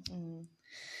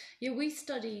 Yeah, we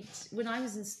studied, when I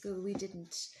was in school, we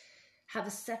didn't have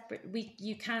a separate,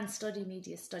 you can study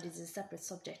media studies as a separate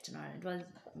subject in Ireland. Well,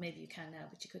 maybe you can now,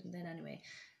 but you couldn't then anyway.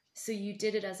 So you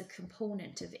did it as a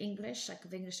component of English, like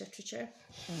of English literature.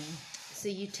 So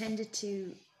you tended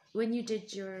to, when you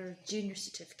did your junior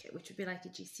certificate, which would be like a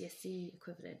GCSE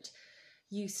equivalent,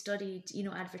 you studied, you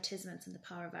know, advertisements and the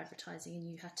power of advertising, and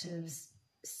you had to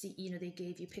see, you know, they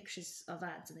gave you pictures of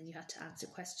ads and then you had to answer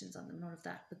questions on them and all of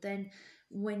that. But then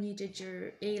when you did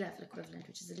your A-level equivalent,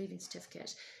 which is a leaving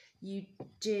certificate, you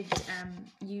did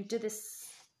this,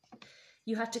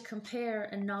 you had to compare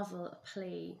a novel, a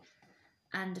play,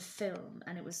 and a film,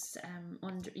 and it was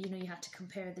you know, you had to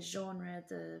compare the genre,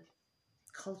 the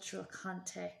cultural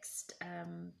context,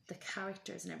 the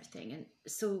characters and everything. And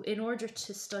so in order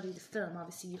to study the film,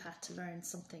 obviously you had to learn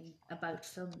something about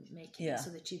filmmaking so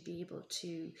that you'd be able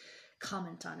to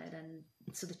comment on it, and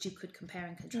so that you could compare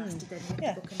and contrast it then with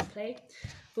the book and the play.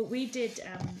 But we did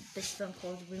this film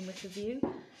called Room with a View,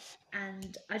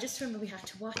 and I just remember we had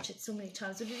to watch it so many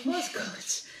times, and it was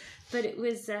good, but it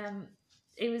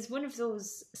was one of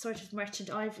those sort of merchant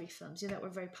ivory films, you know, that were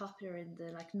very popular in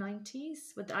the like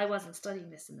 90s. But I wasn't studying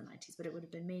this in the 90s, but it would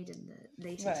have been made in the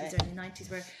late 80s, early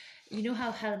 90s, where, you know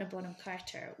how Helena Bonham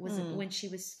Carter was when she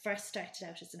was first started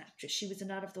out as an actress, she was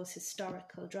in a lot of those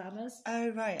historical dramas. Oh,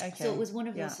 right, okay. So it was one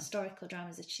of those historical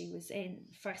dramas that she was in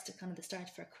first at kind of the start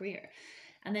of her career.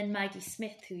 And then Maggie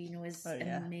Smith, who, you know, is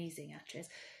an amazing actress,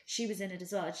 she was in it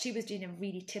as well. She was doing a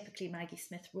really typically Maggie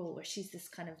Smith role, where she's this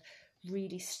kind of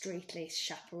really straight-laced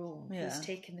chaperone who's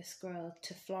taken this girl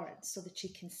to Florence so that she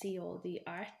can see all the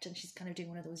art, and she's kind of doing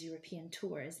one of those European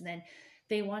tours, and then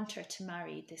they want her to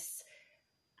marry this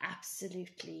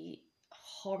absolutely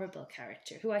horrible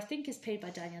character who I think is played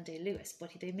by Daniel Day-Lewis,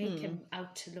 but they make him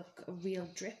out to look a real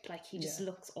drip, like he just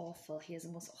looks awful. He has the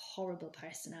most horrible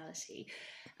personality.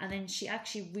 And then she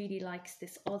actually really likes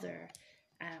this other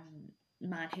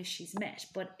man who she's met,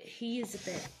 but he is a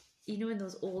bit, you know, in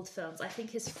those old films, I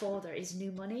think his father is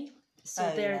New Money,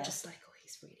 so they're just like, oh,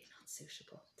 he's really not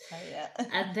suitable.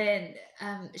 And then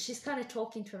she's kind of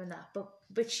talking to him in that,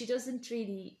 but she doesn't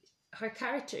really, her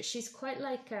character, she's quite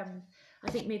like I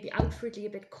think maybe outwardly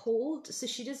a bit cold, so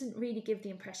she doesn't really give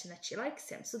the impression that she likes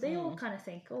him. So they all kind of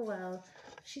think, oh well,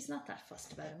 she's not that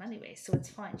fussed about him anyway, so it's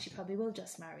fine, she probably will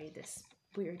just marry this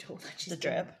weirdo that she's the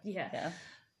drip. Yeah.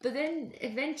 But then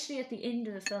eventually at the end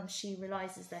of the film, she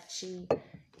realizes that she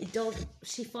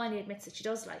finally admits that she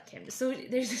does like him. So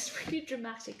there's this really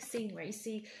dramatic scene where you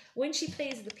see when she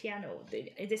plays the piano,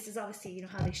 this is obviously, you know,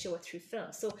 how they show it through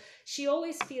film. So she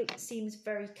always seems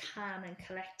very calm and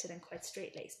collected and quite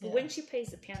straight-laced. But when she plays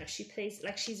the piano, she plays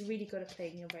like she's really good at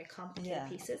playing, you know, very complicated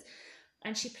pieces.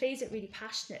 And she plays it really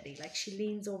passionately, like she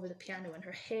leans over the piano and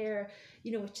her hair,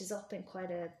 you know, which is up in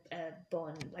quite a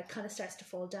bun, like kind of starts to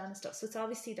fall down and stuff. So it's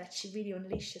obviously that she really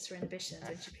unleashes her inhibitions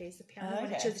when she plays the piano.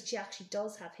 And it shows that she actually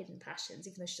does have hidden passions,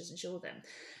 even though she doesn't show them.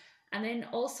 And then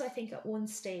also I think at one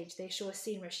stage they show a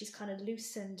scene where she's kind of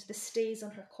loosened the stays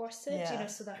on her corset, you know,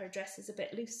 so that her dress is a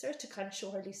bit looser to kind of show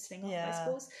her loosening up, I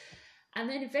suppose. And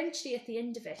then eventually at the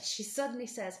end of it, she suddenly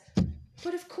says,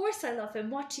 but of course I love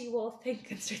him, what do you all think?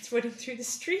 And starts running through the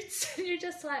streets. And you're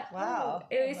just like, wow.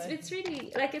 It's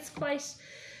really, like, it's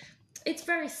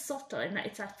very subtle, and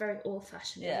it's that very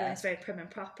old-fashioned, it's very prim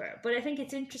and proper. But I think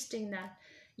it's interesting that,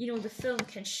 you know, the film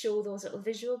can show those little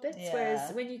visual bits,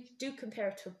 whereas when you do compare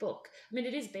it to a book, I mean,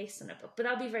 it is based on a book, but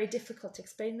that'll be very difficult to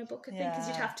explain in a book, I think, because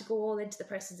you'd have to go all into the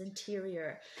person's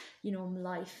interior, you know,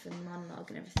 life and monologue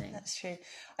and everything. That's true.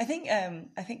 I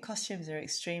think costumes are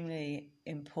extremely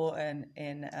important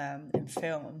in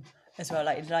film as well.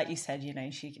 Like you said, you know,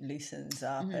 she loosens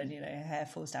up and, you know, her hair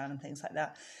falls down and things like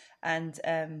that. And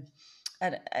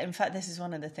in fact, this is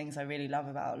one of the things I really love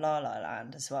about La La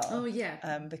Land as well. Oh,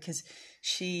 yeah. Because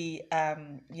she,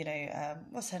 you know,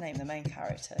 what's her name? The main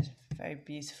character, very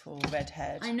beautiful,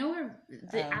 red-haired. I know her.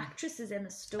 The actress is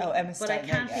Emma Stone. Oh, Emma Stone. But I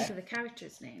can't think of the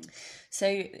character's name.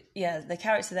 So, yeah, the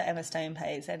character that Emma Stone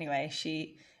plays, anyway,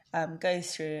 she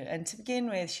goes through, and to begin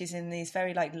with, she's in these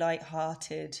very, like,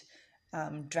 light-hearted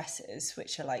dresses,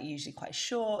 which are like usually quite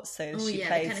short, so she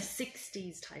plays the kind of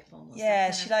 60s type almost.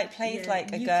 Yeah, she like plays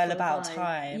like a girl about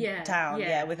time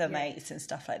down with her mates and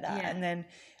stuff like that. And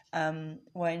then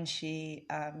when she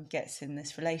gets in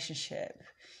this relationship,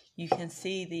 you can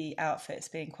see the outfits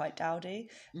being quite dowdy.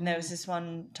 And there was this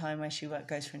one time where she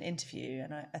goes for an interview,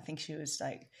 and I think she was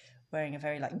like wearing a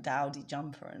very like dowdy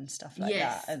jumper and stuff like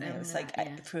Yes, that, and I it was remember like that,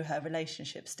 yeah. through her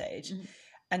relationship stage.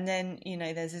 And then, you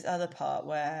know, there's this other part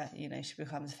where, you know, she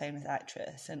becomes a famous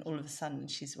actress and all of a sudden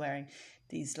she's wearing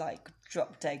these like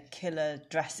drop dead killer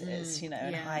dresses, you know,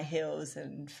 and yeah. high heels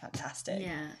and fantastic.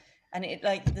 Yeah. And it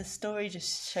like the story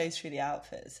just shows through the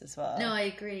outfits as well. No, I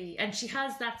agree. And she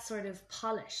has that sort of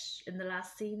polish in the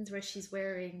last scenes where she's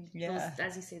wearing those,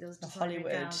 as you say, those designer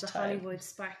Hollywood gowns, the type. Hollywood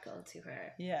sparkle to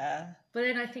her. Yeah. But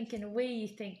then I think in a way you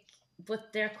think,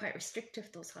 but they're quite restrictive,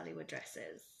 those Hollywood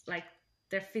dresses. Like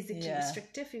they're physically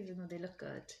restrictive even though they look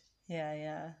good.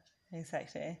 Yeah,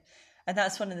 exactly. And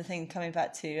that's one of the things, coming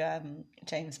back to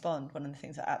James Bond, one of the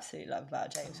things I absolutely love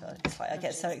about James Bond. It's like I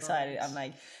get so excited. I'm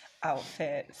like,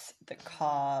 outfits, the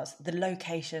cars, the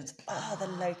locations. The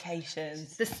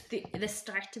locations. The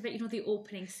start of it, you know, the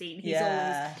opening scene. He's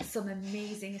always some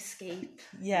amazing escape.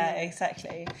 Yeah,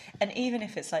 exactly. And even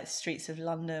if it's like streets of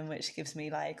London, which gives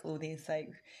me like all these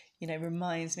like, you know,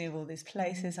 reminds me of all these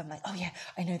places. I'm like, oh yeah,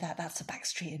 I know that. That's a back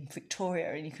street in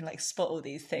Victoria, and you can like spot all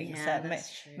these things that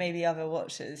maybe other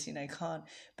watchers, you know, can't.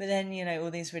 But then, you know,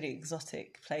 all these really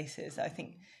exotic places. I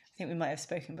think we might have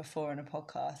spoken before on a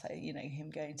podcast, like, you know, him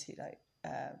going to like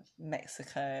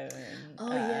Mexico and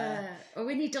or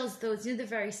when he does those, you know, the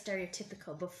very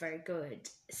stereotypical but very good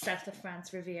South of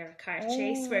France Riviera car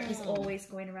chase where he's always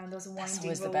going around those winding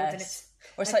roads, and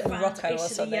it's like Morocco Italy, or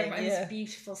something, and it's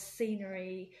beautiful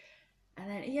scenery. And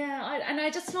then,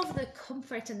 I just love the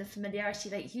comfort and the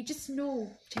familiarity. Like, you just know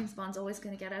James Bond's always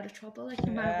going to get out of trouble. Like,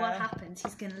 no matter what happens,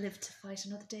 he's going to live to fight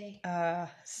another day.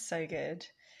 So good.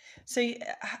 So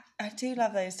I do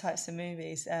love those types of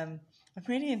movies. I'm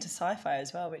really into sci-fi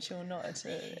as well, which you're not at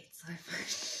all.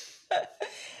 Sci-fi.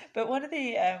 But one of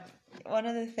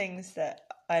the things that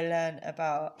I learned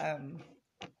about,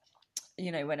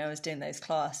 you know, when I was doing those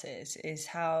classes, is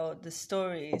how the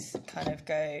stories kind of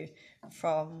go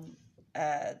from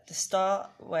the start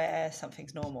where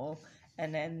something's normal,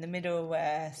 and then the middle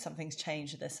where something's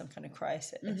changed, there's some kind of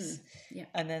crisis,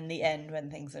 and then the end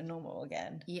when things are normal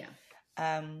again.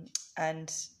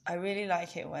 And I really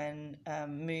like it when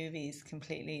movies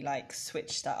completely like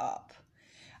switch that up.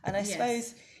 And I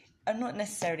suppose I'm not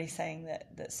necessarily saying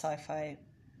that sci-fi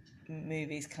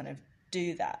movies kind of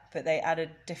do that, but they add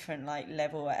a different like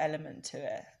level or element to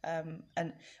it.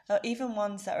 And even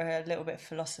ones that are a little bit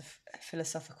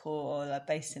philosophical or like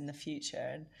based in the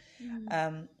future.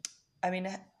 And I mean,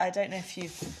 I don't know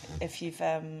if you've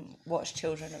watched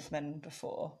Children of Men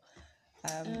before.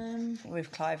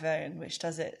 With Clive Owen, which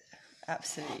does it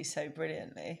absolutely so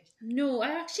brilliantly. No,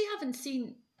 I actually haven't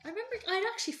seen. I remember I'd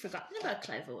actually forgotten about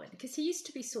Clive Owen because he used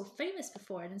to be so famous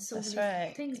before and in so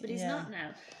many things, but he's not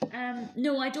now.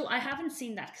 No, I don't. I haven't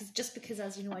seen that because,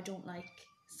 as you know, I don't like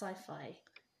sci-fi.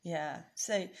 Yeah.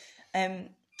 So,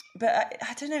 but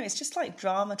I don't know. It's just like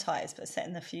dramatized, but set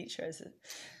in the future, is it?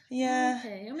 Yeah.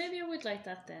 Okay. Well, maybe I would like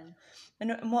that then.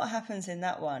 And what happens in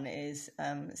that one is,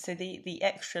 so the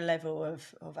extra level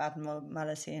of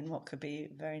abnormality in what could be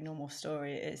a very normal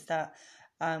story is that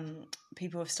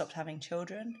people have stopped having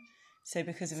children. So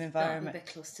because of environment... a bit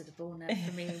close to the bone now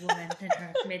for me, a woman in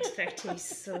her mid-30s,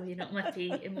 so, you know, it might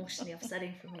be emotionally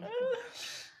upsetting for me.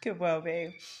 Could well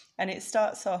be. And it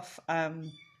starts off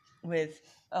with...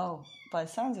 by the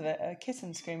sounds of it, a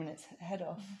kitten screaming its head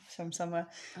off from somewhere.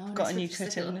 Oh, got a new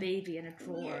kitten. A little baby in a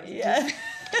drawer. Yeah.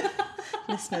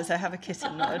 Listeners, I have a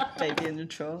kitten, not a baby in a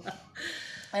drawer.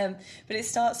 But it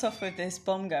starts off with this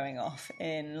bomb going off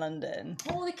in London.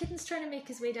 Oh, the kitten's trying to make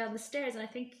his way down the stairs, and I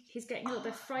think he's getting a little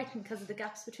bit frightened because of the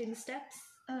gaps between the steps.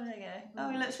 Oh, there you go.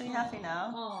 Oh, he looks really happy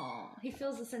now. Oh, he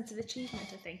feels a sense of achievement,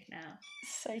 I think, now.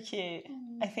 So cute.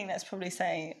 I think that's probably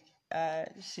saying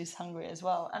she's hungry as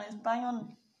well. And it's bang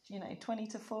on, 20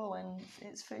 to 4 when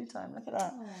it's food time. Look at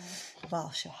that. Oh.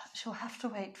 Well, she'll have to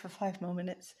wait for 5 more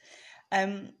minutes.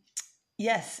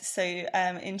 Yes, so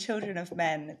in Children of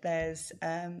Men, there's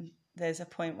a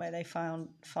point where they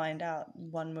find out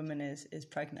one woman is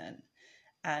pregnant,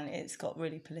 and it's got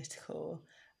really political,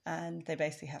 and they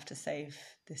basically have to save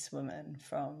this woman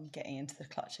from getting into the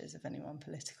clutches of anyone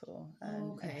political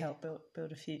and help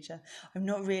build a future. I'm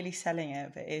not really selling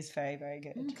it, but it is very, very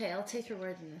good. Okay, I'll take your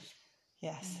word on it.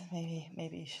 Yes,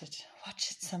 maybe you should watch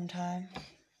it sometime.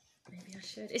 Maybe I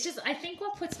should. It's just, I think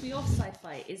what puts me off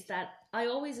sci-fi is that I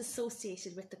always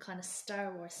associated with the kind of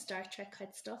Star Wars, Star Trek kind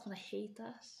of stuff, and I hate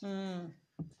that.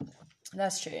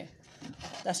 That's true.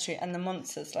 And the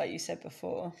monsters, like you said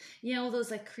before. Yeah, all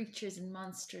those like creatures and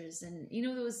monsters, and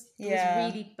those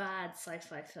really bad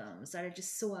sci-fi films that are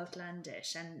just so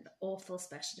outlandish and awful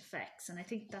special effects. And I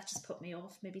think that just put me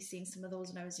off. Maybe seeing some of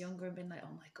those when I was younger and being like,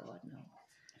 oh my god, no.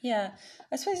 Yeah,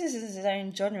 I suppose this is its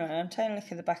own genre. I'm taking a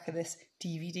look at the back of this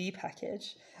DVD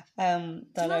package.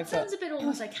 That sounds a bit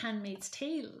almost like Handmaid's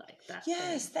Tale, like that.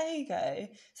 Yes, thing. there you go.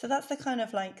 So that's the kind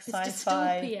of like It's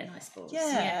sci-fi. dystopian, I suppose.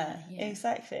 Yeah,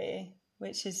 exactly.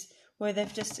 Which is where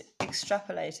they've just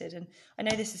extrapolated. And I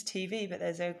know this is TV, but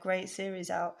there's a great series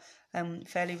out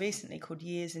fairly recently called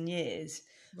Years and Years,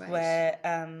 where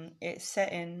it's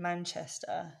set in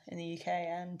Manchester in the UK,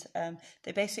 and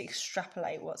they basically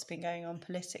extrapolate what's been going on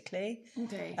politically.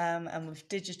 Okay. And with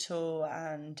digital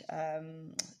and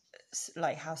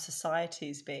like how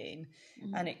society's been,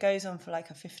 and it goes on for like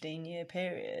a 15-year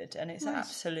period, and it's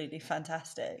absolutely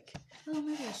fantastic. Oh,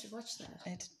 maybe I should watch that.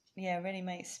 It really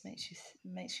makes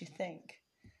you think.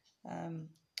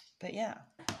 But yeah.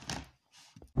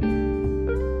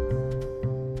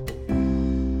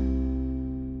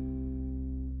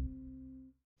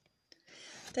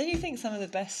 Don't you think some of the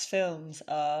best films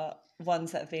are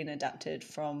ones that have been adapted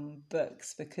from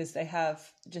books because they have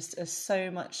just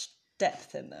so much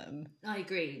depth in them? I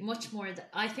agree. Much more.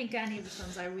 I think any of the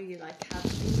films I really like have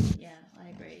been. Yeah, I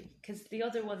agree. Because the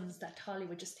other ones that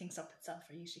Hollywood just thinks up itself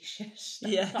are usually shit.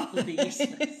 That would be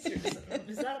useless.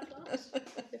 Is that a plot?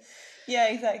 Yeah,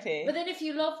 exactly. But then if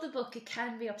you love the book, it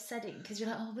can be upsetting because you're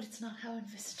like, oh, but it's not how I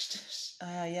envisaged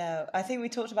it. Yeah, I think we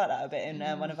talked about that a bit in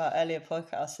one of our earlier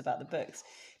podcasts about the books.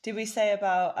 Did we say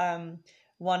about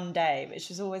One Day, which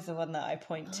was always the one that I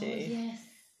point to? Yes.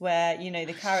 Where,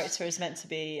 the character is meant to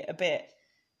be a bit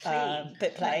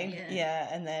plain. Yeah,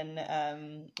 and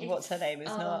then what's her name is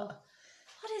not.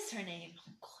 What is her name?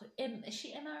 Is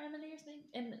she Emma or Emily or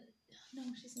something? No,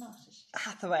 she's not.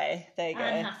 Hathaway. There you go.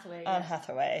 Anne Hathaway. Anne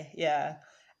Hathaway. Yeah.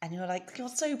 And you're like, you're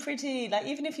so pretty. Like,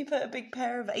 even if you put a big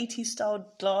pair of 80s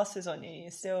style glasses on you,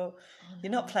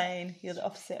 you're not plain. You're the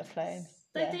opposite of plain.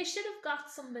 Like, they should have got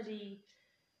somebody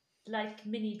like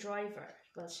Minnie Driver,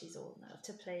 well, she's old now,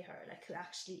 to play her, like, who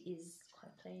actually is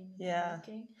quite plain. Yeah.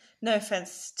 Looking. No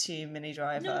offence to Minnie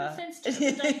Driver. No offence to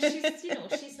her, but like,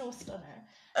 she's no stunner.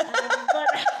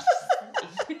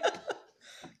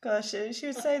 Gosh, she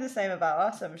would say the same about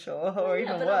us, I'm sure, or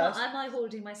even worse. Am I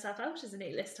holding myself out as an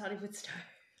A-list Hollywood star?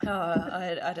 Oh,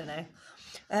 I don't know.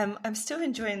 I'm still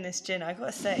enjoying this gin. I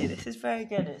gotta say, this is very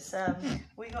good. It's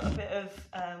we got a bit of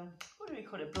what do we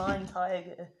call it? Blind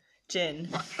Tiger gin.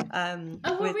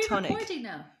 With tonic. Recording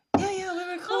now? Yeah,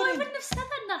 we're recording. Oh, I wouldn't have said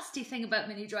that nasty thing about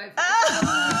Minnie Driver.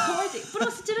 Recording. But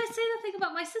also, did I say that thing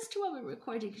about my sister while we were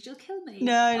recording? Because you'll kill me.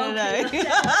 No.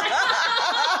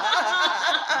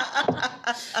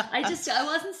 I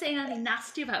wasn't saying anything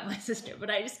nasty about my sister, but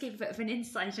I just gave a bit of an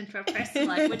insight into her personal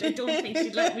life, which I don't think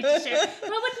she'd like me to share. But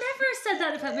I would never have said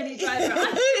that about Minnie Driver. I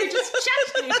think we were just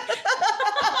chatting.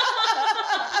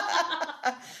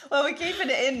 Well, we're keeping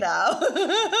it in now.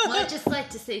 Well, I'd just like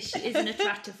to say she is an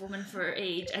attractive woman for her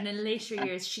age, and in later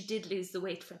years she did lose the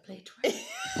weight for a play twice.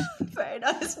 Very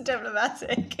nice and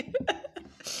diplomatic.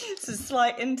 It's a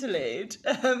slight interlude.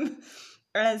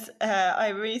 As I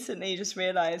recently just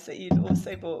realised that you'd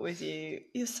also brought with you,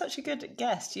 you're such a good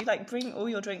guest. You bring all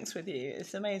your drinks with you.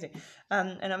 It's amazing.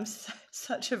 And I'm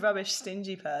such a rubbish,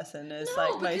 stingy person.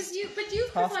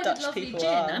 You've provided lovely people gin.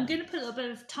 are. I'm going to put a little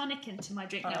bit of tonic into my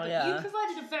drink now. But yeah. you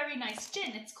provided a very nice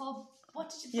gin. It's called, what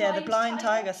did you? Yeah, the Blind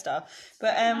Tiger stuff.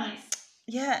 But nice.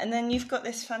 yeah, and then you've got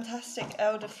this fantastic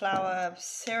elderflower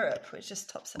syrup, which just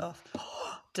tops it off.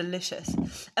 Delicious.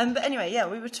 But anyway, yeah,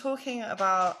 we were talking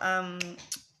about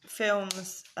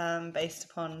films based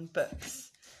upon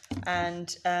books,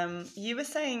 and you were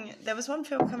saying there was one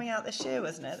film coming out this year,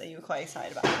 wasn't it, that you were quite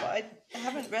excited about? But I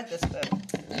haven't read this book.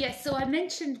 Yes, so I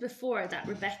mentioned before that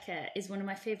Rebecca is one of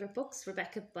my favourite books,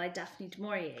 Rebecca by Daphne du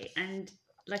Maurier, and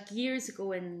like years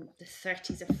ago in the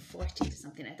 30s or 40s or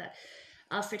something like that,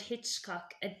 Alfred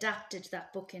Hitchcock adapted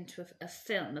that book into a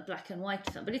film, a black and white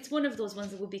film. But it's one of those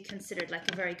ones that would be considered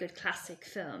like a very good classic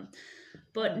film.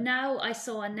 But now I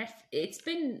saw on Netflix, it's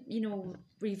been,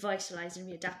 revitalised and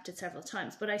readapted several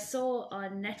times. But I saw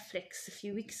on Netflix a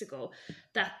few weeks ago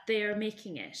that they're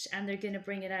making it and they're going to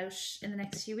bring it out in the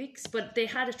next few weeks. But they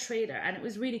had a trailer and it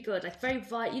was really good. Like very,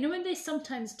 when they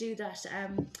sometimes do that...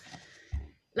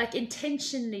 like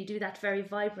intentionally do that very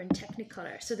vibrant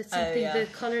Technicolor, so that something the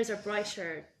colours are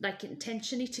brighter, like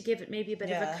intentionally to give it maybe a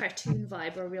bit of a cartoon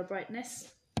vibe or real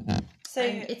brightness. So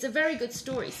and it's a very good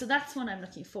story. So that's one I'm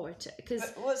looking forward to.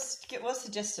 Because what's the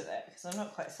gist of it? Because I'm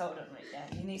not quite sold on it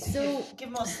yet. You need to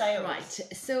give more sales. Right.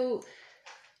 So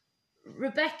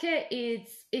Rebecca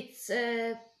it's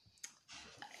a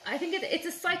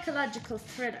psychological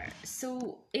thriller.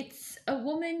 So it's a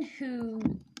woman who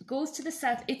goes to the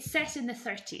south. It's set in the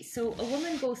 30s. So a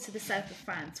woman goes to the south of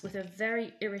France with a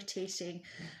very irritating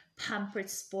pampered,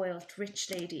 spoilt,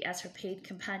 rich lady as her paid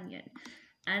companion.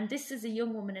 And this is a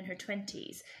young woman in her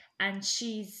 20s, and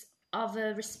she's of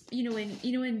a,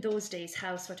 in those days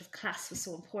how sort of class was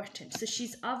so important. So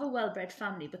she's of a well-bred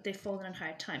family, but they've fallen on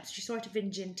hard times. She's sort of in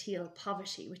genteel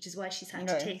poverty, which is why she's had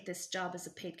to take this job as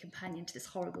a paid companion to this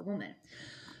horrible woman.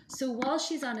 So while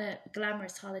she's on a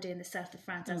glamorous holiday in the south of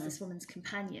France as this woman's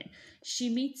companion, she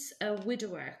meets a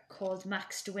widower called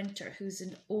Max de Winter, who's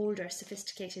an older,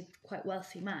 sophisticated, quite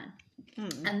wealthy man.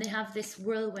 And they have this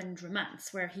whirlwind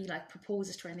romance where he like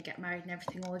proposes to her and they get married and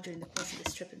everything all during the course of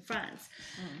this trip in France.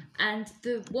 And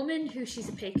the woman who she's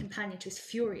a paid companion to is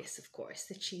furious, of course,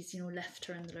 that she's, left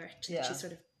her in the lurch, that she's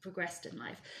sort of progressed in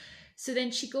life. So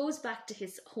then she goes back to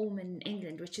his home in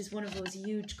England, which is one of those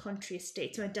huge country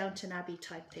estates, a Downton Abbey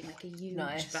type thing, like a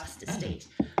huge, vast estate.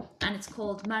 And it's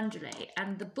called Mandalay.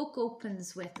 And the book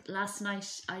opens with, last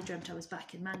night I dreamt I was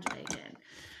back in Mandalay again.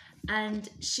 And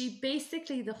she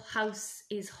basically, the house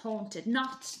is haunted,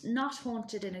 not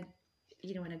haunted in a,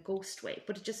 in a ghost way,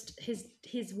 but it just,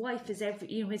 his wife is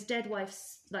his dead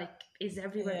wife's is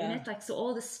everywhere in it. Like, so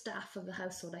all the staff of the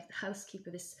household, like the housekeeper,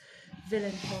 this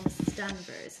villain called Mrs.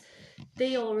 Danvers,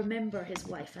 they all remember his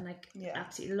wife and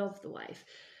absolutely love the wife.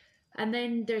 And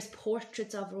then there's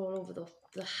portraits of her all over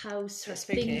the house. Her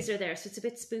things are there, so it's a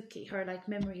bit spooky. Her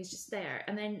memory is just there.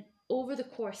 And then over the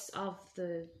course of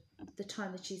the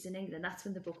time that she's in England, that's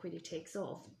when the book really takes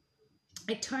off.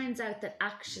 It turns out that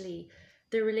actually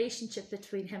the relationship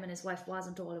between him and his wife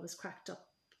wasn't all it was cracked up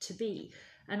to be.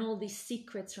 And all these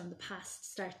secrets from the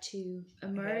past start to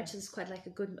emerge. There's quite a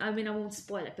good, I won't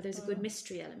spoil it, but there's a good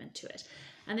mystery element to it.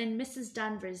 And then Mrs.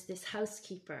 Danvers, this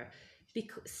housekeeper,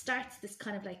 starts this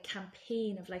kind of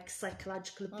campaign of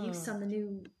psychological abuse on the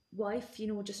new wife,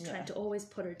 just trying to always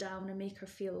put her down and make her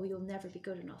feel, oh, you'll never be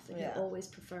good enough and you'll always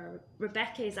prefer.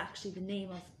 Rebecca is actually the name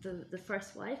of the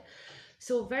first wife.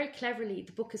 So very cleverly,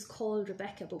 the book is called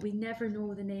Rebecca, but we never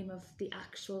know the name of the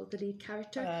lead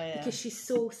character because she's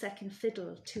so second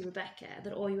fiddle to Rebecca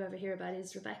that all you ever hear about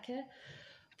is Rebecca.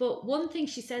 But one thing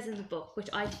she says in the book, which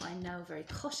I find now very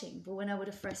cutting, but when I would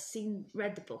have first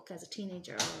read the book as a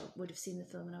teenager or would have seen the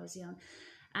film when I was young,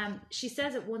 she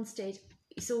says at one stage,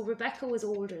 so Rebecca was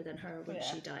older than her when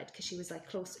she died because she was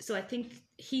close. So I think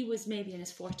he was maybe in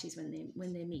his 40s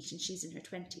when they meet and she's in her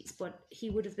 20s, but he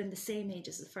would have been the same age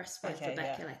as the first wife,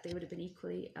 Rebecca. They would have been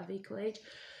of equal age.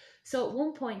 So at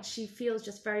one point she feels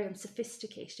just very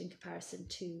unsophisticated in comparison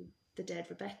to the dead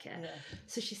Rebecca.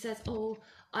 So she says, oh,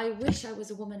 I wish I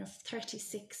was a woman of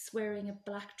 36 wearing a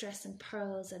black dress and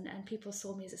pearls and people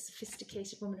saw me as a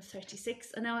sophisticated woman of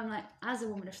 36. And now I'm like, as a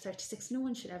woman of 36, no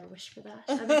one should ever wish for that.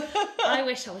 I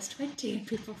wish I was 20 and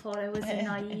people thought I was a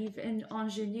naive and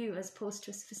ingenue as opposed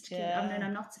to a sophisticated.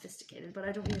 I'm not sophisticated, but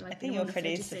I don't really like being a woman of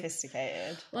 36. I think you're pretty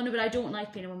sophisticated. Well, no, but I don't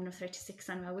like being a woman of 36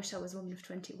 and I wish I was a woman of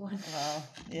 21. Well,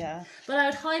 yeah. But I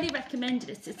would highly recommend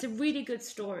it. It's a really good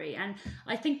story, and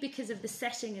I think because of the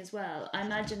setting as well, I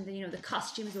imagine the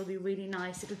costumes will be really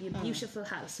nice. It'll be a beautiful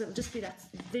house, so it'll just be that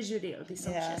visually it'll be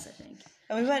sumptuous. I think.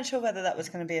 And we weren't sure whether that was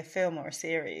going to be a film or a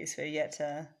series. We're yet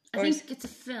to. I think it's a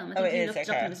film. I think you looked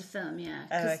up and it was a film. Yeah,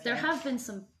 because there have been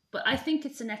some, but I think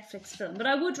it's a Netflix film. But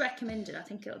I would recommend it. I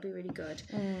think it'll be really good.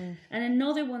 And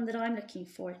another one that I'm looking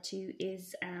forward to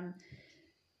is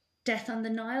Death on the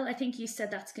Nile. I think you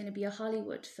said that's going to be a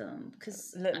Hollywood film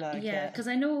because because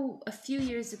I know a few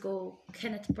years ago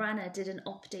Kenneth Branagh did an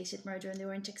updated Murder on the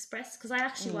Orient Express, because I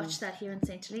actually watched that here in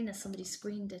St. Helena. Somebody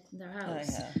screened it in their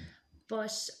house.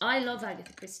 But I love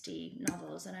Agatha Christie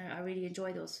novels and I really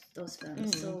enjoy those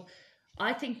films. So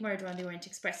I think Murder on the Orient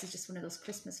Express is just one of those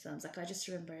Christmas films. I just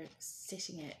remember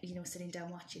sitting down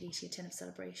watching it, eating a tin of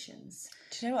celebrations.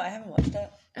 Do you know what? I haven't watched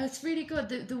it. It's really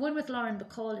good. The one with Lauren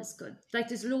Bacall is good.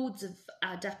 There's loads of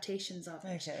adaptations of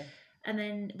it. Okay. And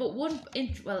then, but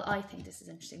I think this is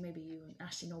interesting. Maybe you and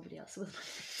actually nobody else will find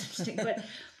it interesting. But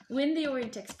when the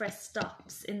Orient Express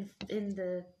stops in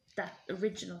that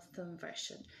original film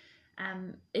version,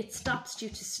 it stops due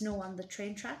to snow on the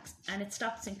train tracks, and it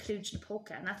stops in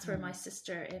Cluj-Napoca, and that's where my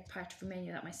sister, a part of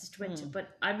Romania that my sister went to.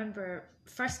 But I remember,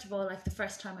 first of all, the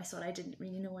first time I saw it, I didn't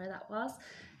really know where that was,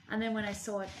 and then when I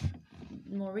saw it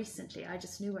more recently, I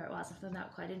just knew where it was. I found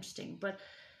that quite interesting. But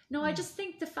no, I just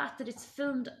think the fact that it's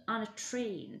filmed on a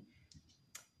train,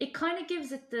 it kind of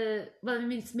gives it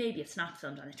it's not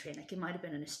filmed on a train, it might have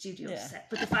been in a studio set,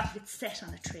 but the fact that it's set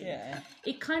on a train,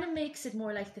 it kind of makes it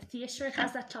more like the theatre. It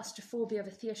has that claustrophobia of a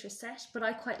theatre set, but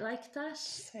I quite like that.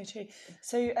 So true.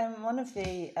 So one of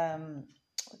the,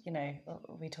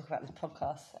 we talk about this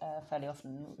podcast fairly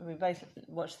often. We both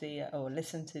watch or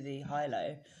listen to the High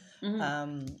Low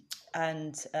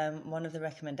and one of the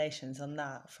recommendations on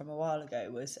that from a while ago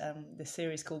was the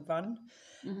series called Run.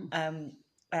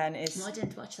 And it's I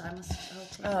didn't watch that. I'll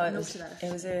take a note of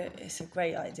that. It's a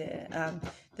great idea.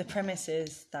 The premise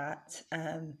is that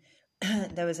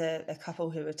there was a couple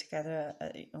who were together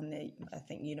on the, I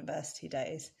think, university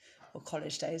days or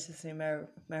college days, as the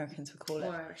Americans would call it.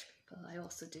 Or Irish people. I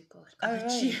also do call it college.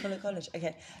 college. Oh, right, you call it college.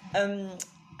 Okay.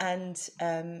 And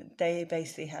they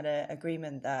basically had an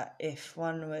agreement that if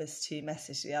one was to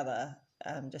message the other,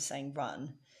 just saying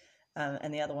run,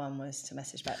 and the other one was to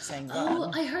message back saying run.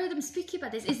 Oh, I heard them speaking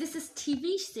about this. Is this a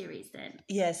TV series then?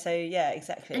 Yeah,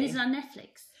 exactly. And is it on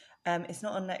Netflix? It's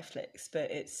not on Netflix,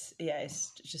 but it's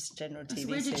just general TV. So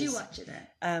where did you watch it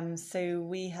then? So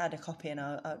we had a copy, and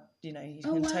you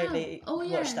can wow. totally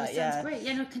watch that. That sounds great.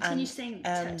 Yeah, no, continue saying,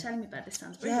 telling me about this.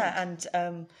 Sounds brilliant.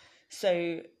 Yeah,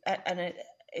 and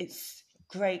it's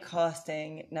great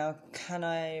casting. Now, can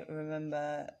I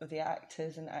remember the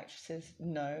actors and actresses?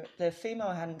 No, the female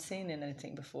I hadn't seen in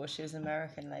anything before. She was an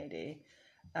American lady,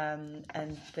 and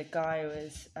the guy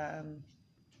was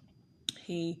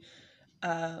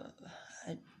a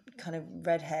kind of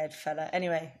red-haired fella.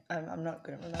 Anyway, I'm not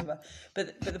going to remember.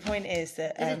 But the point is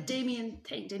that is it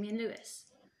Damien Lewis?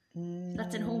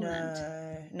 That's in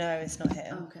Homeland. No, it's not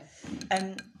him.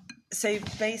 Okay. So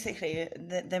basically,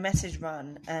 the message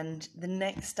run, and the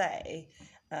next day,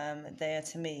 they are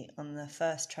to meet on the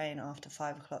first train after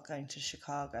 5 o'clock going to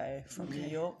Chicago from New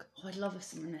York. Oh, I'd love if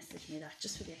someone messaged me that,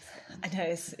 just for the excitement. I know,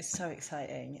 it's so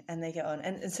exciting. And they get on.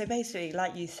 And so basically,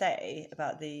 like you say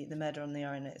about the Murder on the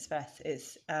Orient Express,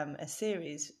 it's a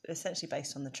series essentially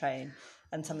based on the train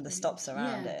and some of the stops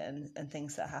around it and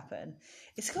things that happen.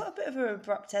 It's got a bit of an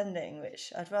abrupt ending,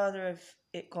 which I'd rather have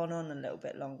it gone on a little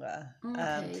bit longer.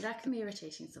 Okay, that can be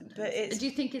irritating sometimes. But do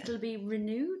you think it'll be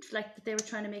renewed, like that they were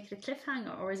trying to make it a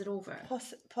cliffhanger, or is it over?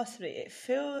 Possibly. It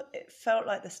felt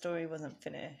like the story wasn't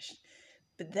finished,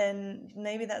 but then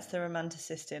maybe that's the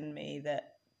romanticist in me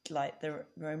that like the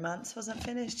romance wasn't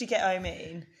finished. Do you get what I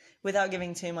mean? Without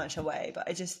giving too much away, but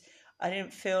I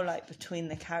didn't feel like between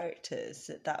the characters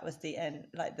that was the end,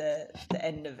 like the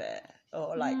end of it,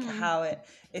 or like how it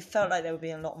felt like there would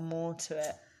be a lot more to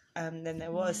it than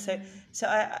there was. So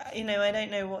I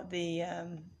don't know what the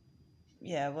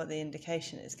what the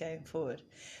indication is going forward,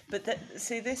 but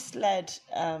this led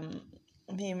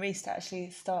me and Reese to actually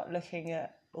start looking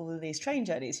at all of these train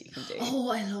journeys you can do. Oh,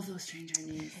 I love those train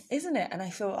journeys. Isn't it? And I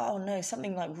thought, oh no,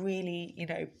 something like really,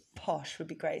 posh would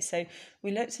be great. So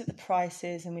we looked at the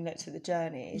prices and we looked at the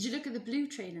journeys. Did you look at the blue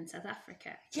train in South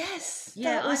Africa? Yes.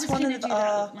 Yeah, that was I was one going of to do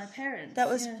that with my parents. That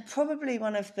was probably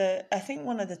one of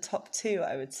the top two,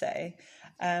 I would say.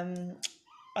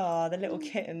 The little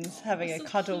kittens having a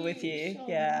cuddle cute. with you.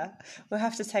 Yeah, we'll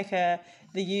have to take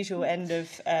the usual end of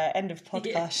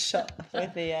podcast shot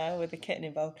with the kitten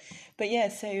involved. But yeah,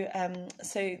 so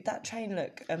that train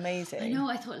looked amazing. I know,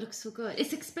 I thought it looked so good.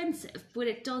 It's expensive, but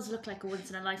it does look like a once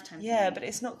in a lifetime. Yeah, thing. but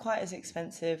it's not quite as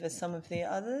expensive as some of the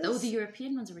others. Oh, the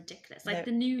European ones are ridiculous. Like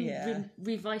the new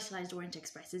revitalised Orient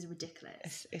Express is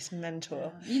ridiculous. It's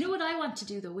mental. You know what I want to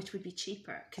do though, which would be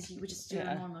cheaper because you would just do it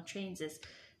on normal trains, is.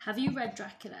 Have you read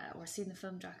Dracula or seen the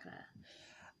film Dracula?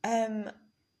 And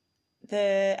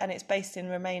it's based in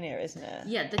Romania, isn't it?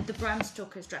 Yeah, the Bram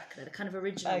Stoker's Dracula, the kind of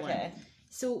original one.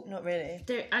 So not really.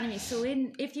 So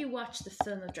if you watch the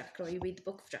film of Dracula or you read the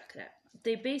book of Dracula,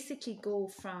 they basically go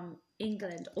from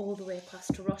England all the way across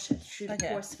to Russia through the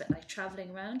course of it, like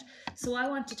travelling around. So I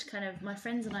wanted to my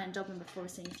friends and I in Dublin before were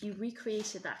saying, if you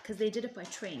recreated that, because they did it by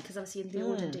train, because obviously in the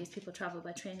olden days people travelled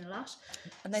by train a lot.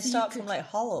 And they start from like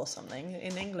Hull or something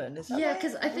in England, is that right? Yeah,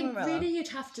 because I think really you'd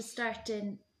have to start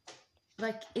in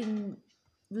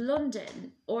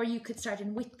London, or you could start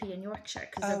in Whitby in Yorkshire,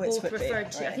 because they're both Whitby,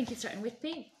 referred to. right. I think you'd start in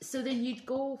Whitby. So then you'd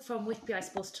go from Whitby, I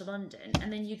suppose, to London,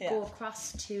 and then you'd go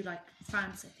across to like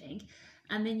France, I think,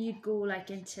 and then you'd go like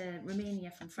into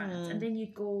Romania from France, and then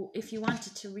you'd go, if you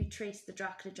wanted to retrace the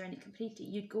Dracula journey completely,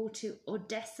 you'd go to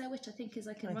Odessa, which I think is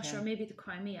like in Russia, or maybe the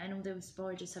Crimea. I know those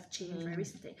voyages have changed very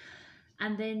recently,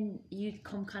 and then you'd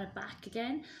come kind of back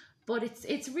again. But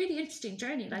it's a really interesting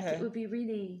journey. Like it would be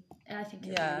really, I think it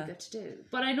would be really good to do.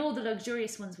 But I know the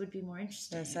luxurious ones would be more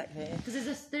interesting. Exactly.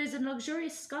 Because there's a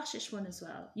luxurious Scottish one as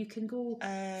well. You can go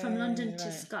from London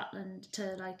to Scotland to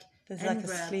there's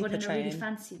Edinburgh, like a sleeper but in train. a really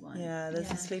fancy one. Yeah,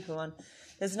 there's a sleeper one.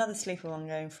 There's another sleeper one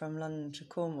going from London to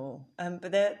Cornwall.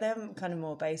 But they're kind of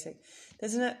more basic.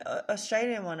 There's an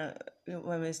Australian one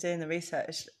when we was doing the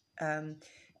research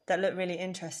that looked really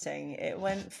interesting. It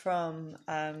went from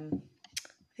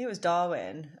I think it was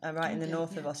Darwin, right in the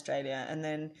north of Australia, and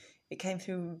then it came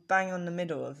through bang on the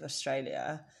middle of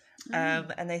Australia,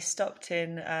 And they stopped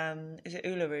in, is it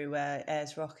Uluru where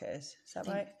Ayers Rock is? Is that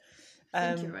right?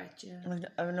 I think you're right, yeah.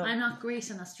 I'm not great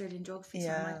on Australian geography, so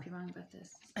I might be wrong about this.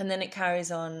 And then it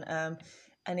carries on,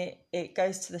 and it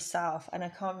goes to the south, and I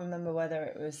can't remember whether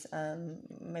it was,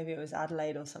 maybe it was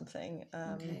Adelaide or something.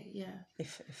 Okay, yeah.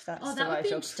 If that's that the right would be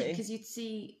geography. interesting, because you'd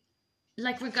see,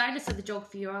 like, regardless of the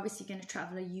geography, you're obviously going to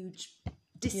travel a huge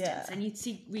distance, and you'd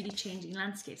see really changing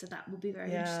landscapes, so that would be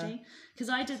very interesting. Because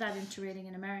I did that interrailing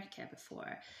in America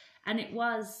before, and it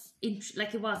was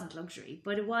like, it wasn't luxury,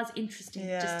 but it was interesting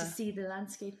just to see the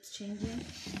landscapes changing.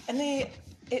 And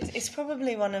it's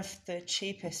probably one of the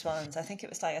cheapest ones. I think it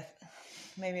was like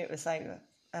maybe it was like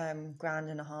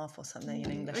 $1,500 or something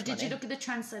in English. Or did money. you look at the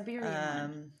Trans-Siberian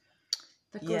one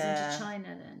that goes into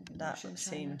China? Then that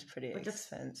seemed pretty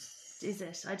expensive. Is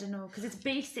it? I don't know, because it's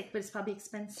basic, but it's probably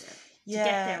expensive to get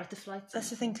there with the flights. That's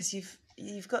the thing, because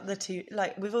you've got the two,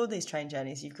 like with all these train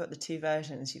journeys, you've got the two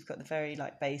versions. You've got the very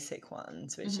like basic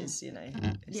ones, which is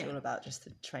it's all about just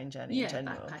the train journey in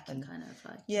general, backpacking kind of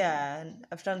like. Yeah, and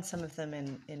I've done some of them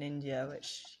in India,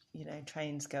 which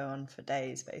trains go on for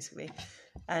days basically,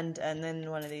 and then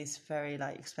one of these very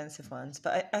like expensive ones.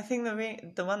 But I think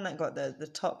the one that got the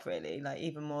top really, like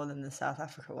even more than the South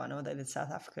Africa one, although the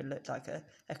South Africa looked like a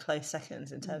close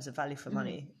second in terms of value for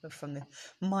money from the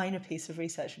minor piece of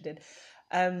research we did.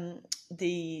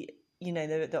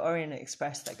 The Orient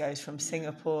Express that goes from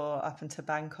Singapore up into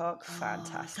Bangkok,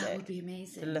 fantastic. That would be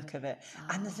amazing. The look of it,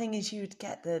 and the thing is, you would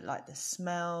get the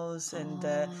smells and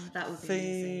the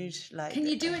food. Like, can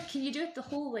you do it the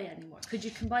whole way anymore? Could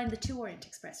you combine the two Orient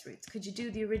Express routes? Could you do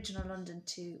the original London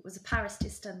to Paris to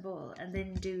Istanbul, and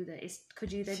then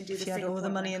could you then do the if you had Singapore, all the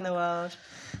money in the world?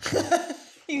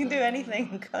 You can do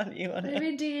anything, can't you? I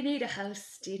mean, do you need a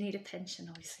house? Do you need a pension?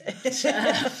 Obviously.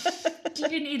 Do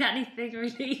you need anything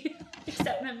really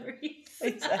except memories?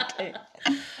 Exactly.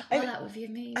 That would be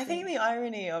amazing. I think the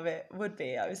irony of it would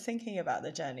be, I was thinking about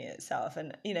the journey itself,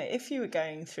 and if you were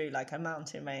going through like a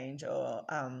mountain range or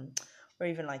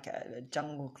even like a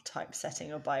jungle type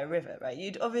setting or by a river, right?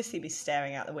 You'd obviously be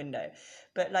staring out the window,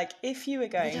 but like if you were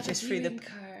going just through the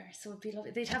car, so it'd be lovely.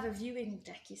 They'd have a viewing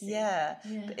deck, you see. Yeah.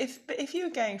 But if you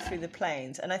were going through the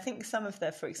plains, and I think some of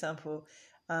the, for example,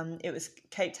 it was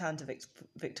Cape Town to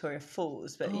Victoria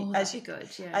Falls, but as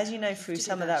you know, through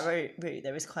some of that route,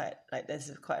 there is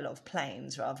there's quite a lot of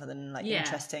plains rather than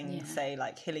interesting, say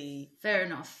like hilly. Fair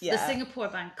enough. Yeah. The Singapore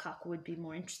Bangkok would be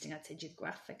more interesting, I'd say,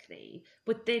 geographically.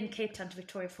 But then Cape Town to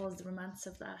Victoria Falls, the romance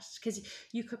of that, because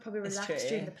you could probably relax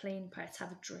during the plain parts,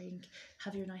 have a drink,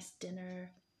 have your nice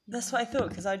dinner. That's what I thought,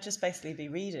 because I'd just basically be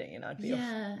reading and I'd be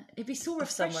it'd be so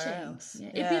refreshing. Somewhere else.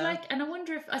 Yeah. It'd be like, and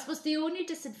I suppose the only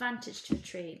disadvantage to a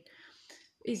train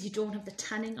is you don't have the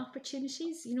tanning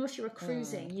opportunities. If you were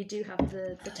cruising, you do have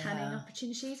the tanning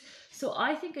opportunities. So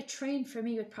I think a train for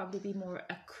me would probably be more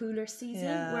a cooler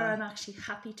season where I'm actually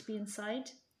happy to be inside.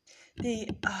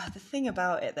 The thing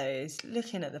about it though is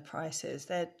looking at the prices,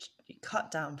 they're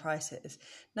cut down prices.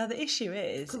 Now the issue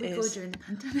is, could we go during the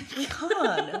pandemic? We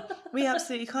can't. We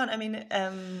absolutely can't. I mean,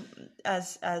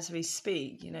 as we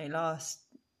speak,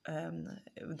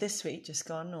 this week just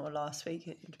gone, or last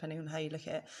week, depending on how you look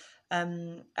at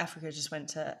it, Africa just went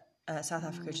to South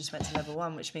Africa just went to level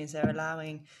 1, which means they're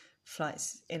allowing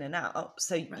flights in and out.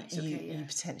 So you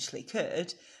potentially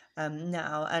could.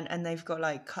 Now and they've got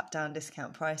like cut down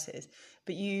discount prices,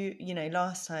 but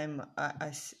last time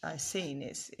I seen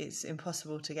it's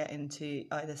impossible to get into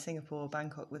either Singapore or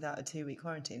Bangkok without a 2-week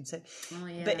quarantine. So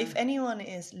but if anyone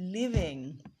is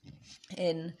living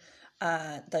in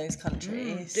those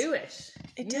countries, do it.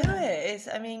 It's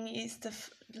the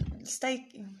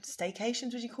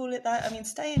staycations, would you call it that? I mean,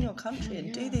 stay in your country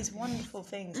and do these wonderful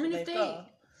things that they've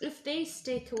got. If they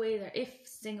take away if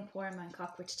Singapore and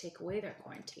Bangkok were to take away their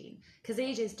quarantine, because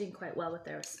Asia is doing quite well with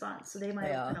their response, so they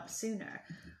might open up sooner.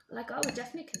 Like, I would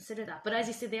definitely consider that. But as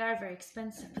you said, they are very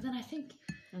expensive. But then I think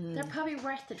they're probably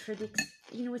worth it for the,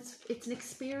 it's an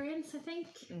experience, I think.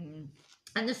 Mm-hmm.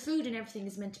 And the food and everything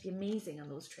is meant to be amazing on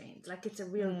those trains. Like, it's a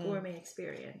real gourmet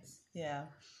experience. Yeah.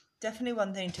 Definitely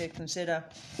one thing to consider,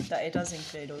 that it does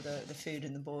include all the food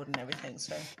and the board and everything.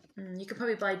 So you could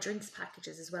probably buy drinks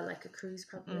packages as well, like a cruise,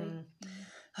 probably.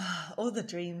 All the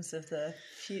dreams of the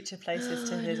future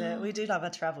places to visit. We do love a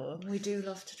travel. We do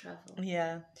love to travel.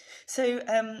 Yeah. So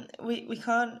we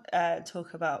can't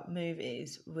talk about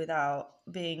movies without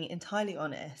being entirely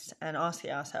honest and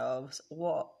asking ourselves,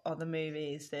 what are the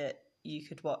movies that you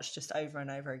could watch just over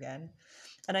and over again?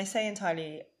 And I say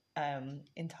entirely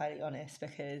honest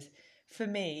because for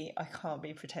me, I can't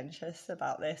be pretentious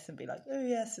about this and be like, oh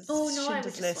yes, it's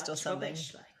Schindler's List or something.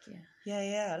 Rubbish,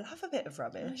 I love a bit of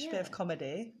rubbish, a bit of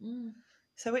comedy.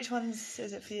 So which ones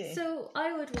is it for you? So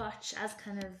I would watch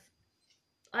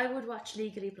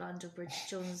Legally Blonde or Bridget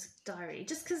Jones' Diary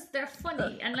just because they're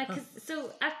funny and like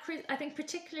I think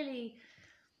particularly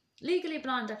Legally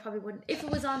Blonde I probably wouldn't, if it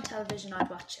was on television I'd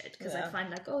watch it because I'd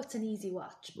find like, oh, it's an easy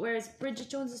watch, whereas Bridget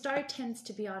Jones' Diary tends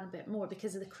to be on a bit more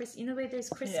because of the way there's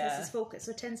Christmas is focused,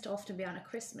 so it tends to often be on at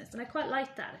Christmas, and I quite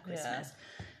like that at Christmas.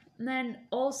 And then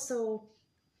also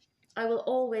I will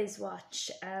always watch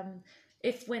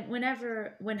when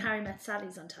Harry Met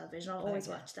Sally's on television, I'll always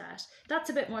watch that. That's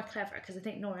a bit more clever because I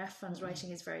think Nora Ephron's writing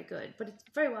is very good, but it's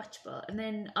very watchable. And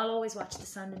then I'll always watch The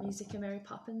Sound of Music and Mary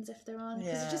Poppins if they're on,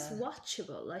 because they're just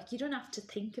watchable. Like, you don't have to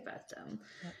think about them.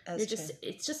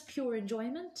 It's just pure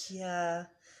enjoyment. Yeah.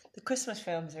 The Christmas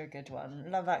films are a good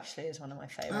one. Love Actually is one of my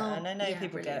favourite, and I know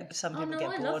some people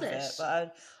get bored of it,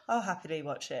 but I'll happily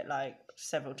watch it like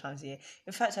several times a year.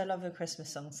 In fact, I love the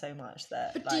Christmas song so much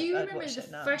that. But do you remember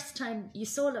the first time you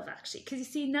saw Love Actually? Because you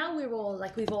see, now we've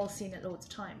all seen it loads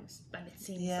of times, and it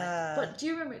seems like. But do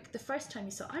you remember the first time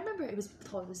you saw it? I remember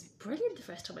thought it was brilliant the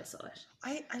first time I saw it.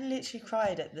 I literally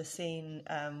cried at the scene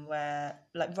where,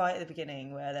 like, right at the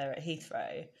beginning, where they're at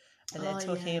Heathrow, and they're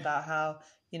talking about how,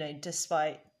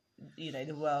 despite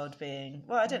the world being,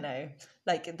 well, I don't know,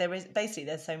 like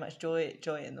there's so much joy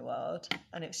in the world,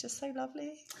 and it's just so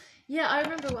lovely. Yeah, I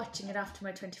remember watching it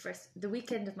after the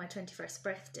weekend of my 21st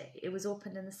birthday. It was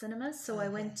opened in the cinemas, so I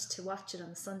went to watch it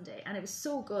on the Sunday, and it was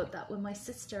so good that when my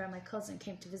sister and my cousin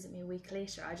came to visit me a week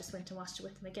later, I just went and watched it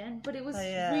with them again. But it was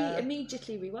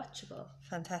immediately rewatchable.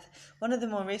 Fantastic. One of the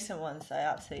more recent ones that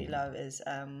I absolutely love is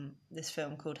this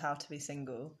film called How to Be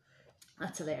Single.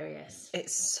 That's hilarious.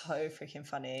 It's so freaking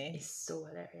funny. It's so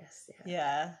hilarious.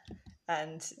 Yeah.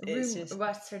 And it's just...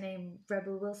 What's her name?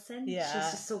 Rebel Wilson? Yeah.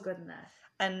 She's just so good in that.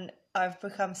 And I've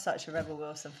become such a Rebel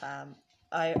Wilson fan.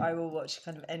 I will watch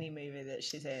kind of any movie that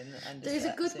she's in. And there's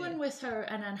a good one with her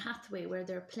and Anne Hathaway where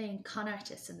they're playing con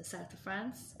artists in the south of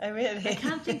France. Oh, really? I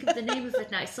can't think of the name of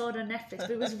it now. I saw it on Netflix, but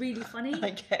it was really funny.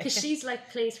 Because she's like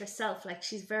plays herself, like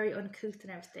she's very uncouth and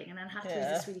everything, and Anne Hathaway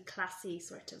is this really classy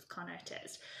sort of con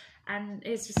artist. And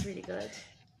it's just really good.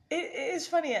 It is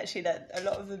funny actually that a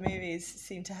lot of the movies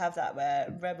seem to have that,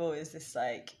 where Rebel is this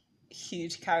like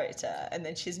huge character, and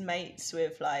then she's mates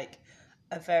with like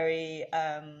a very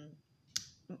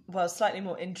slightly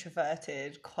more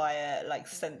introverted, quiet, like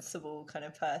sensible kind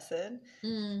of person.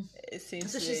 It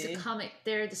seems so she's a comic.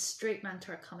 They're the straight man to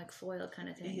her comic foil kind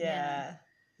of thing. Yeah.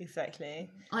 Exactly.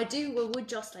 I would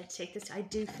just like to take this. I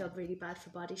do feel really bad for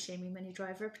body shaming Minnie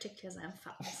Driver, particularly as I am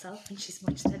fat myself and she's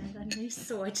much thinner than me.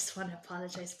 So I just want to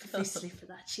apologise profusely for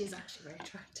that. She is actually very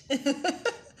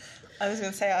attractive. I was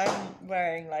going to say, I'm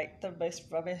wearing like the most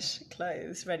rubbish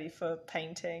clothes ready for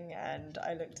painting, and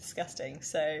I look disgusting.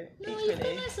 So no, you've got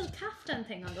a nice little caftan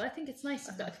thing on though. I think it's nice.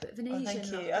 You've got a bit of an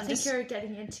Asian look. I think you're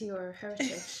getting into your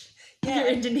heritage. Your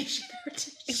Indonesian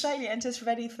heritage. Exactly, and just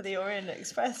ready for the Orient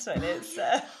Express when it's...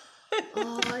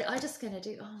 I just going to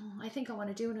do... I think I want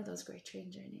to do one of those Great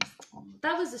Train Journeys.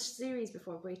 That was a series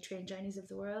before, Great Train Journeys of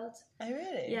the World. Oh,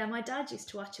 really? Yeah, my dad used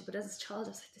to watch it, but as a child I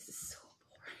was like, this is so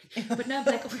boring. But now I'm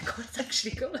like, oh my God, it's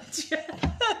actually good.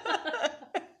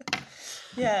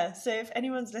 Yeah, so if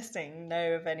anyone's listening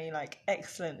know of any like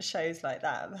excellent shows like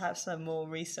that, perhaps a more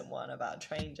recent one about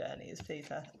train journeys, please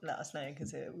let us know,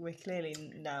 because we're clearly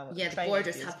now... Yeah, the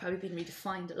borders have probably been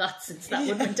redefined a lot since that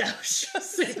one went out. So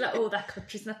it's like, that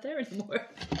country's not there anymore.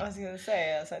 I was going to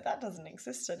say, I was like, that doesn't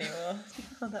exist anymore.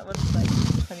 Oh, that one's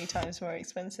like 20 times more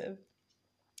expensive.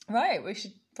 Right, we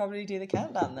should probably do the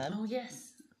countdown then. Oh, yes.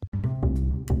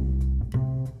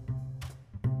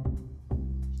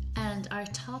 And our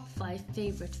top 5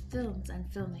 favourite films and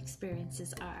film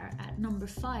experiences are: at number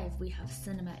 5 we have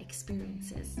cinema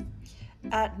experiences.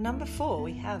 At number 4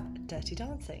 we have Dirty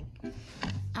Dancing.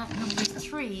 At number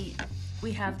 3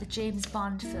 we have the James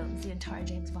Bond films, the entire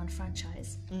James Bond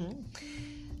franchise.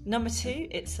 Number 2,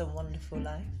 It's a Wonderful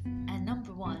Life. And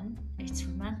number 1, it's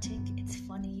romantic, it's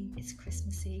funny, it's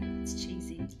Christmassy, it's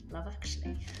cheesy, Love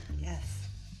Actually. Yes.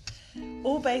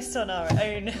 All based on our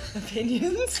own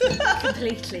opinions.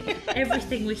 Completely.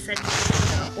 Everything we said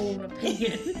is our own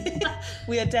opinion.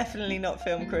 We are definitely not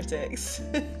film critics.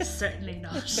 Certainly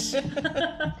not.